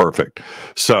just perfect.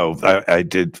 So I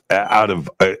did, out of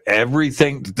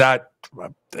everything, not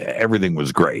everything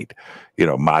was great, you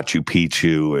know, Machu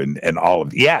Picchu and all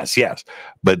of, yes,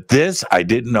 but this I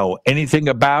didn't know anything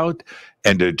about,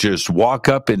 and to just walk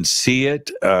up and see it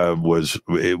was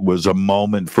a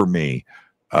moment for me.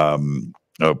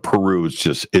 Peru is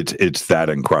just, it's that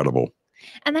incredible.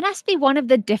 And that has to be one of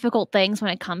the difficult things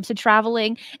when it comes to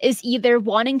traveling, is either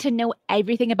wanting to know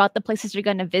everything about the places you're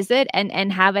going to visit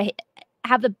and have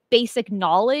the basic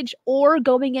knowledge, or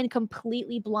going in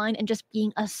completely blind and just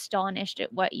being astonished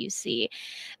at what you see.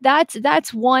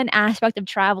 That's one aspect of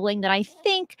traveling that I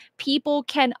think people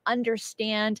can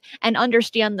understand, and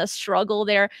understand the struggle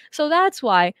there. So that's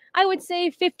why I would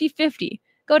say 50-50.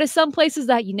 Go to some places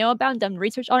that you know about and done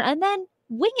research on, and then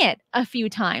wing it a few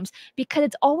times, because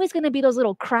it's always going to be those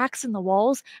little cracks in the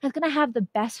walls, and it's going to have the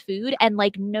best food and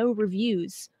like no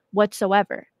reviews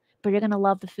whatsoever, but you're going to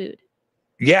love the food.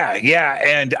 Yeah.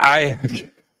 And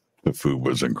the food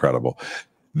was incredible.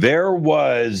 There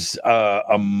was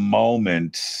a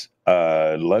moment,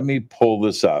 let me pull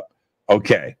this up.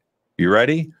 Okay. You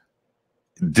ready?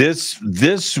 This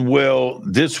will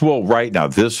right now,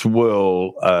 this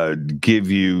will give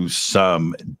you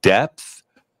some depth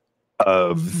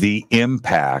of the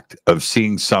impact of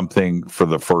seeing something for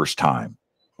the first time.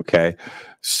 Okay.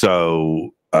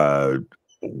 So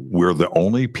we're the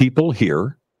only people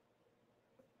here.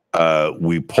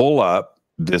 We pull up.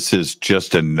 This is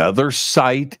just another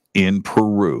site in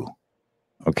Peru.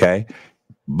 Okay.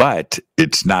 But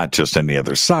it's not just any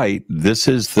other site. This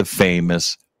is the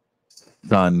famous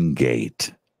Sun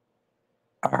Gate.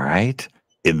 All right.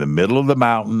 In the middle of the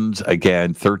mountains,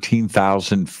 again,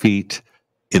 13,000 feet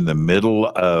in the middle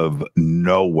of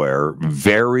nowhere,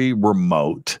 very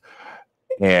remote.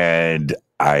 And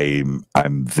I'm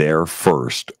there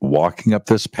first, walking up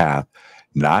this path,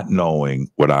 not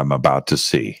knowing what I'm about to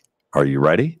see. Are you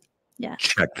ready? Yeah.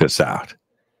 Check this out.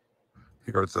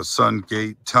 Here at the Sun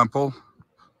Gate Temple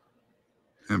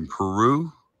in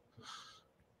Peru.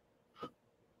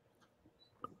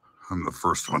 I'm the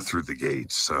first one through the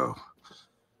gate, so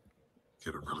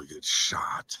get a really good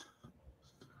shot.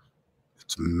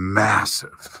 It's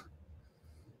massive.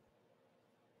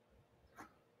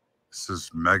 This is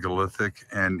megalithic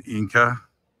and Inca.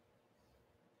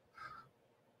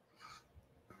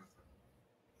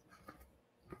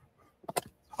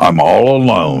 I'm all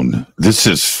alone. This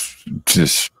is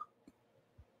just...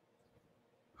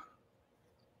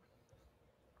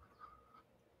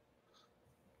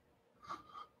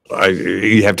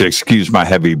 you have to excuse my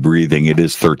heavy breathing. It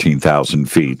is 13,000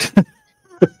 feet.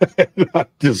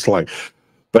 Just like,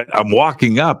 but I'm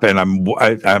walking up and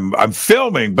I'm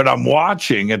filming, but I'm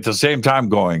watching at the same time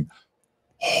going,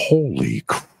 holy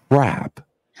crap.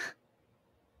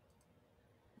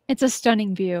 It's a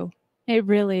stunning view. It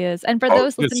really is. And for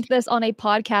those listening to this on a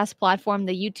podcast platform,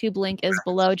 the YouTube link is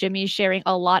below. Jimmy's sharing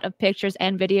a lot of pictures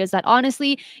and videos that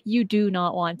honestly you do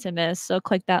not want to miss. So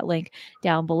click that link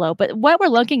down below. But what we're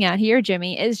looking at here,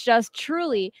 Jimmy, is just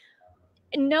truly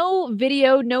no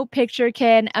video, no picture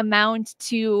can amount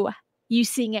to you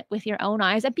seeing it with your own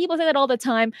eyes. And people say that all the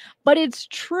time, but it's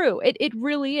true. It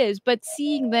really is. But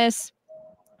seeing this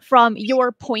from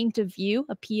your point of view,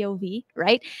 a POV,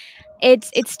 right?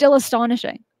 It's still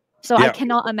astonishing. So yeah. I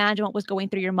cannot imagine what was going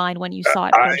through your mind when you saw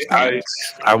it firsthand.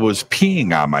 I was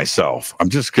peeing on myself. I'm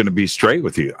just going to be straight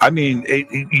with you. I mean,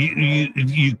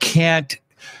 you can't.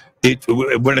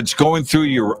 When it's going through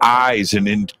your eyes and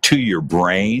into your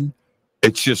brain,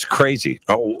 it's just crazy.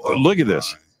 Oh, look at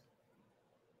this.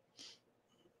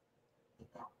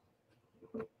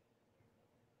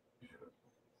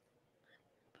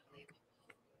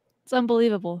 It's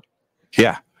unbelievable.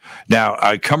 Yeah. Now,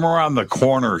 I come around the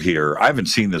corner here. I haven't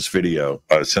seen this video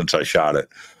since I shot it,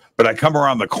 but I come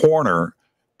around the corner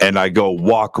and I go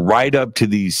walk right up to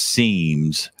these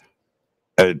seams,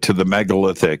 to the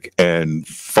megalithic, and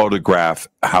photograph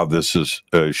how this is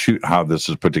how this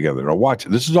is put together. Now, watch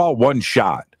it. This is all one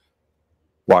shot.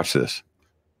 Watch this.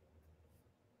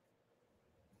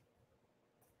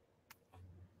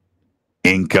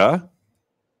 Inca,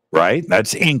 right?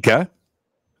 That's Inca.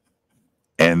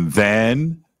 And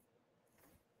then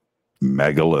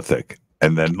megalithic.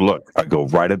 And then look, I go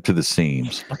right up to the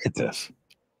seams. Look at this.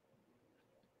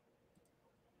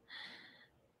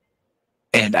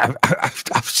 And I was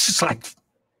just like,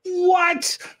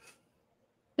 what?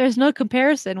 There's no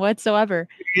comparison whatsoever.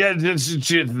 Yeah,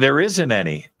 there isn't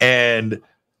any. And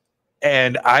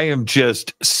I am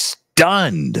just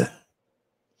stunned.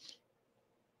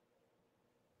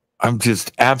 I'm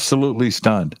just absolutely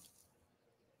stunned.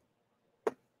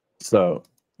 So,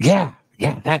 yeah,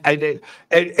 that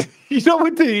and you know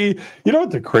what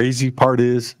the crazy part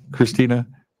is, Cristina?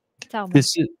 Tell me.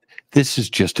 This is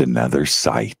just another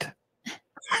site.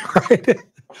 Right?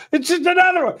 It's just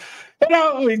another one. You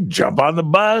know, we jump on the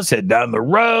bus, head down the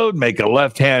road, make a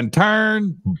left-hand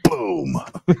turn, boom.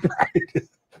 Right?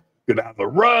 Go down the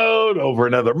road, over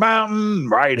another mountain,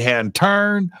 right-hand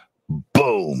turn,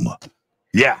 boom.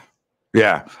 Yeah.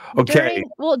 Okay.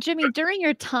 Jimmy, during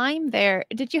your time there,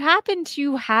 did you happen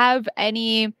to have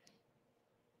any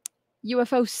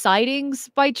UFO sightings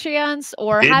by chance,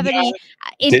 or have any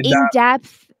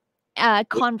in-depth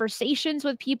conversations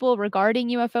with people regarding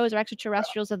UFOs or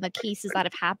extraterrestrials and the cases that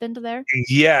have happened there?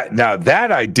 Yeah, now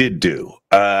that I did do,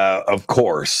 of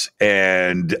course,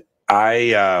 and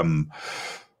I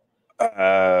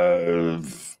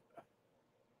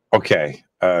okay.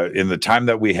 In the time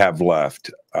that we have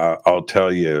left, I'll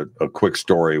tell you a quick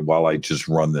story while I just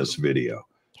run this video.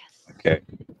 Yes. Okay.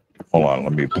 Hold on.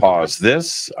 Let me pause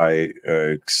this.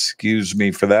 Excuse me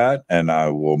for that, and I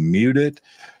will mute it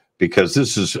because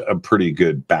this is a pretty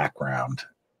good background.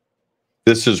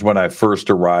 This is when I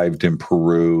first arrived in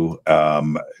Peru,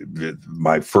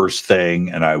 my first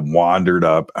thing, and I wandered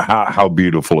up. How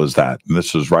beautiful is that? And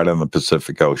this is right on the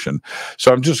Pacific Ocean.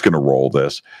 So I'm just going to roll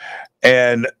this.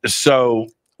 And so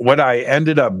what I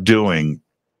ended up doing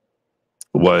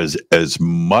was, as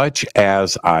much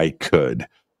as I could,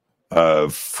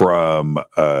 from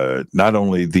not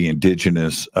only the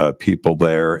indigenous people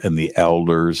there and the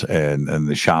elders and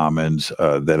the shamans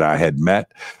that I had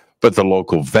met, but the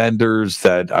local vendors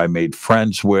that I made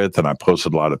friends with, and I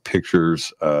posted a lot of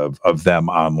pictures of them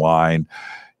online.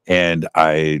 And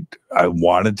I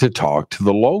wanted to talk to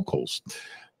the locals.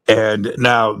 And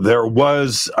now there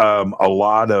was a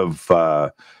lot of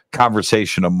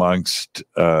conversation amongst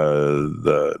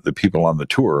the people on the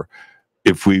tour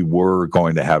if we were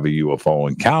going to have a UFO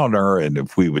encounter and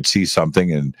if we would see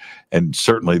something. And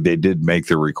certainly they did make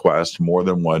the request more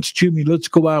than once, Jimmy, let's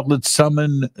go out, let's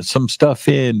summon some stuff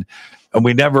in. And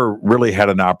we never really had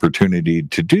an opportunity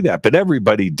to do that, but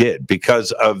everybody did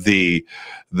because of the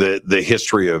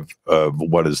history of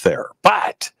what is there.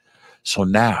 But so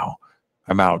now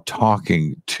I'm out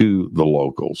talking to the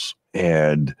locals.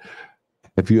 And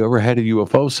have you ever had a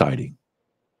UFO sighting?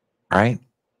 Right?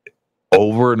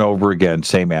 Over and over again,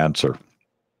 same answer.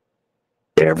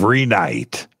 Every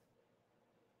night.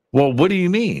 Well, what do you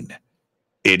mean?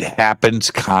 It happens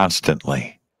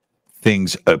constantly.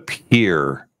 Things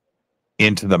appear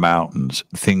into the mountains.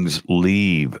 Things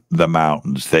leave the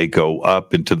mountains. They go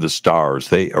up into the stars.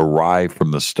 They arrive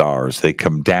from the stars. They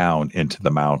come down into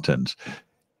the mountains.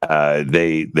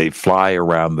 They fly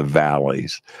around the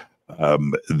valleys.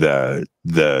 The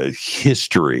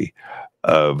history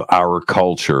of our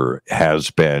culture has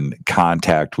been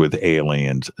contact with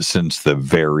aliens since the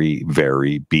very,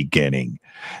 very beginning.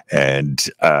 And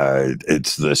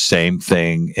it's the same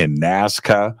thing in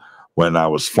Nazca. When I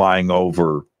was flying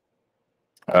over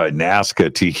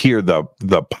Nazca to hear the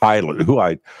pilots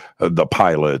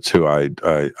who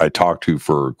I talked to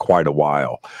for quite a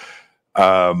while.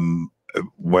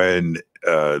 When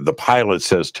the pilot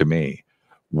says to me,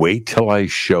 wait till I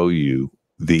show you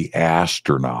the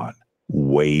astronaut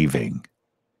waving.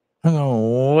 I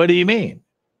go, what do you mean?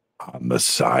 On the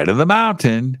side of the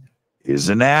mountain is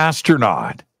an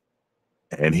astronaut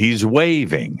and he's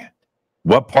waving.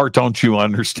 What part don't you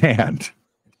understand?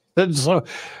 So,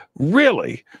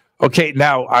 really? Okay,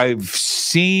 now I've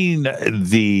seen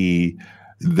the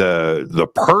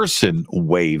person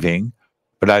waving,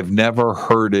 but I've never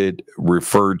heard it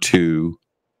referred to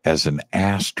as an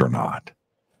astronaut.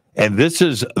 And this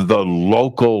is the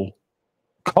local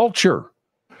culture.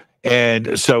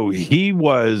 And so he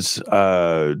was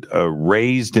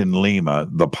raised in Lima,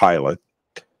 the pilot.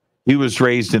 He was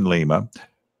raised in Lima.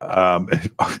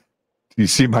 You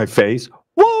see my face?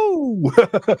 Woo!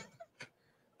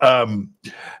 And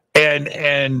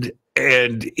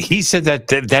he said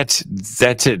that's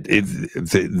it.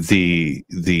 The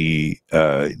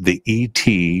ET,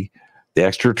 the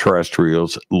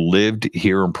extraterrestrials, lived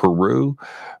here in Peru,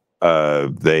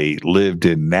 They lived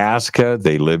in Nazca.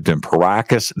 They lived in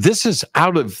Paracas. This is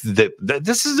out of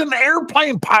this is an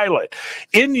airplane pilot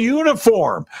in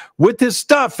uniform with his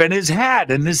stuff and his hat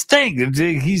and his thing.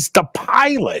 He's the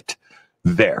pilot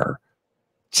there,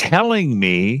 telling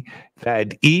me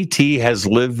that ET has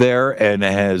lived there and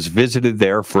has visited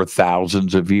there for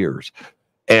thousands of years.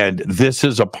 And this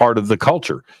is a part of the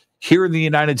culture. Here in the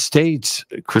United States,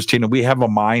 Cristina, we have a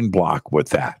mind block with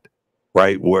that,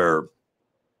 right? Where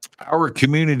our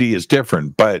community is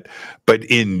different, but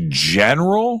in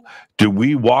general, do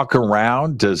we walk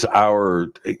around? Does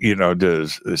the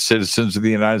citizens of the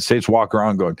United States walk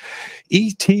around going,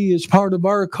 ET is part of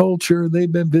our culture,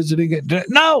 they've been visiting it?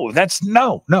 No, that's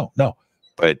no.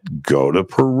 But go to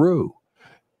Peru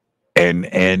and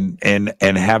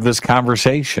have this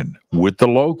conversation with the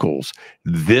locals.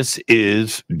 This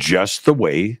is just the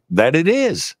way that it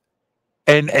is,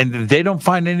 and they don't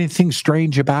find anything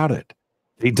strange about it.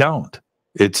 They don't.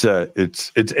 It's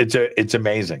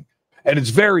amazing, and it's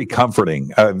very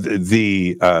comforting.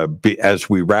 As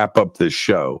we wrap up this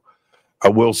show, I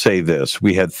will say this: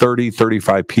 we had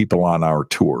 35 people on our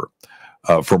tour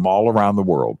from all around the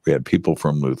world. We had people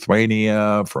from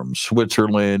Lithuania, from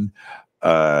Switzerland,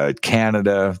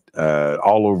 Canada,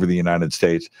 all over the United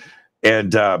States,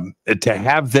 and to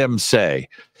have them say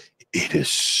it is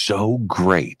so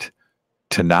great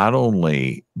to not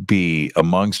only be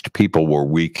amongst people where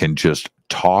we can just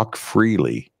talk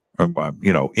freely,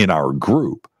 in our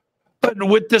group, but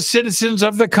with the citizens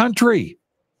of the country,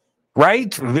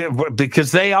 right?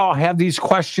 Because they all have these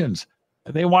questions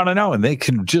and they want to know, and they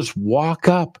can just walk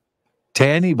up to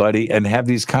anybody and have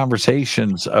these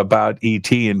conversations about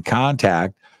ET and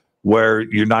contact where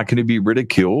you're not going to be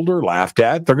ridiculed or laughed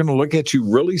at. They're going to look at you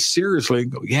really seriously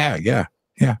and go, yeah,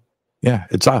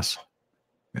 it's us.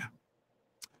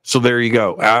 So there you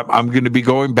go. I'm going to be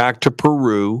going back to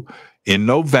Peru in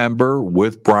November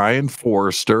with Brian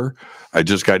Forrester. I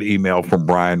just got email from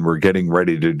Brian. We're getting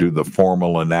ready to do the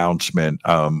formal announcement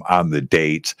on the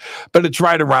dates, but it's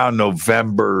right around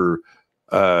November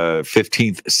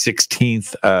 15th,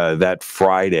 16th, that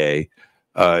Friday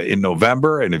in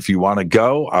November. And if you want to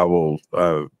go, I will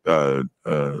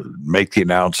make the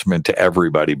announcement to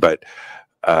everybody. But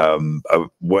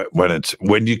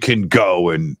when you can go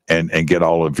and get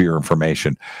all of your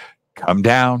information, come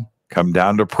down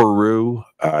to Peru.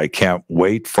 I can't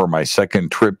wait for my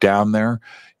second trip down there.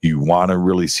 You want to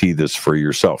really see this for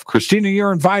yourself. Cristina,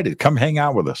 you're invited. Come hang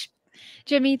out with us.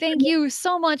 Jimmy, thank you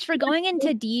so much for going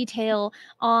into detail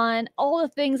on all the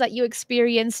things that you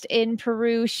experienced in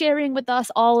Peru, sharing with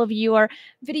us all of your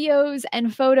videos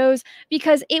and photos,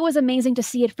 because it was amazing to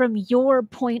see it from your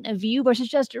point of view versus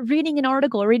just reading an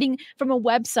article, reading from a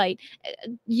website.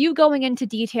 You going into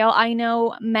detail, I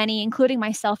know many, including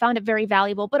myself, found it very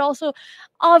valuable, but also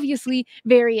obviously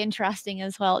very interesting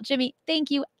as well. Jimmy, thank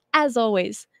you, as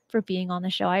always, for being on the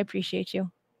show. I appreciate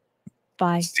you.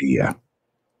 Bye. See ya.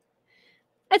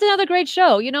 It's another great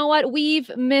show. You know what? We've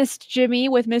missed Jimmy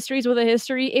with Mysteries with a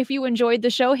History. If you enjoyed the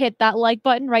show, hit that like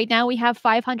button. Right now, we have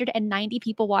 590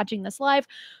 people watching this live,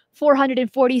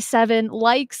 447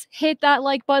 likes. Hit that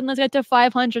like button. Let's get to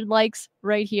 500 likes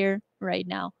right here, right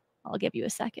now. I'll give you a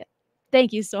second.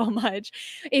 Thank you so much.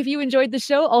 If you enjoyed the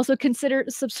show, also consider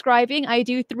subscribing. I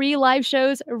do 3 live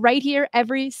shows right here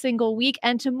every single week.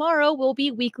 And tomorrow will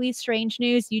be weekly strange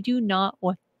news. You do not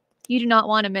want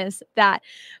to miss that.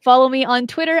 Follow me on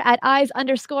Twitter at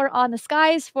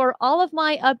eyes_on_the_skies for all of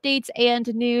my updates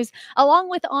and news, along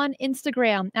with on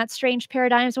Instagram at Strange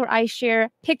Paradigms, where I share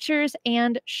pictures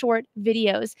and short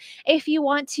videos. If you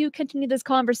want to continue this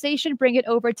conversation, bring it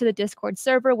over to the Discord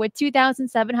server with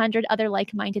 2,700 other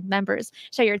like-minded members.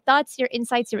 Share your thoughts, your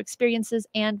insights, your experiences,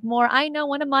 and more. I know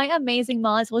one of my amazing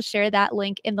mods will share that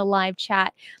link in the live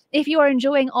chat. If you are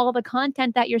enjoying all the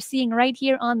content that you're seeing right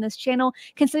here on this channel,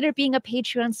 consider being a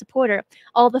Patreon supporter.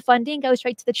 All the funding goes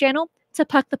right to the channel, to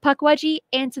Puck the Puck Wedgie,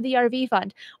 and to the RV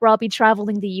Fund, where I'll be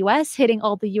traveling the US, hitting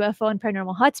all the UFO and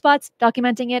paranormal hotspots,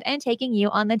 documenting it, and taking you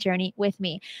on the journey with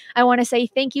me. I want to say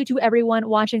thank you to everyone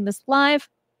watching this live,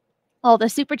 all the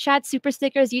super chats, super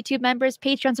stickers, YouTube members,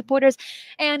 Patreon supporters,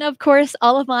 and of course,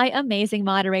 all of my amazing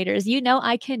moderators. You know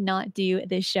I cannot do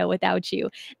this show without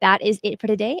you. That is it for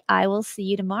today. I will see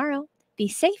you tomorrow. Be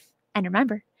safe, and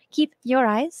remember, keep your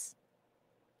eyes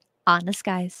on the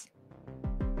skies.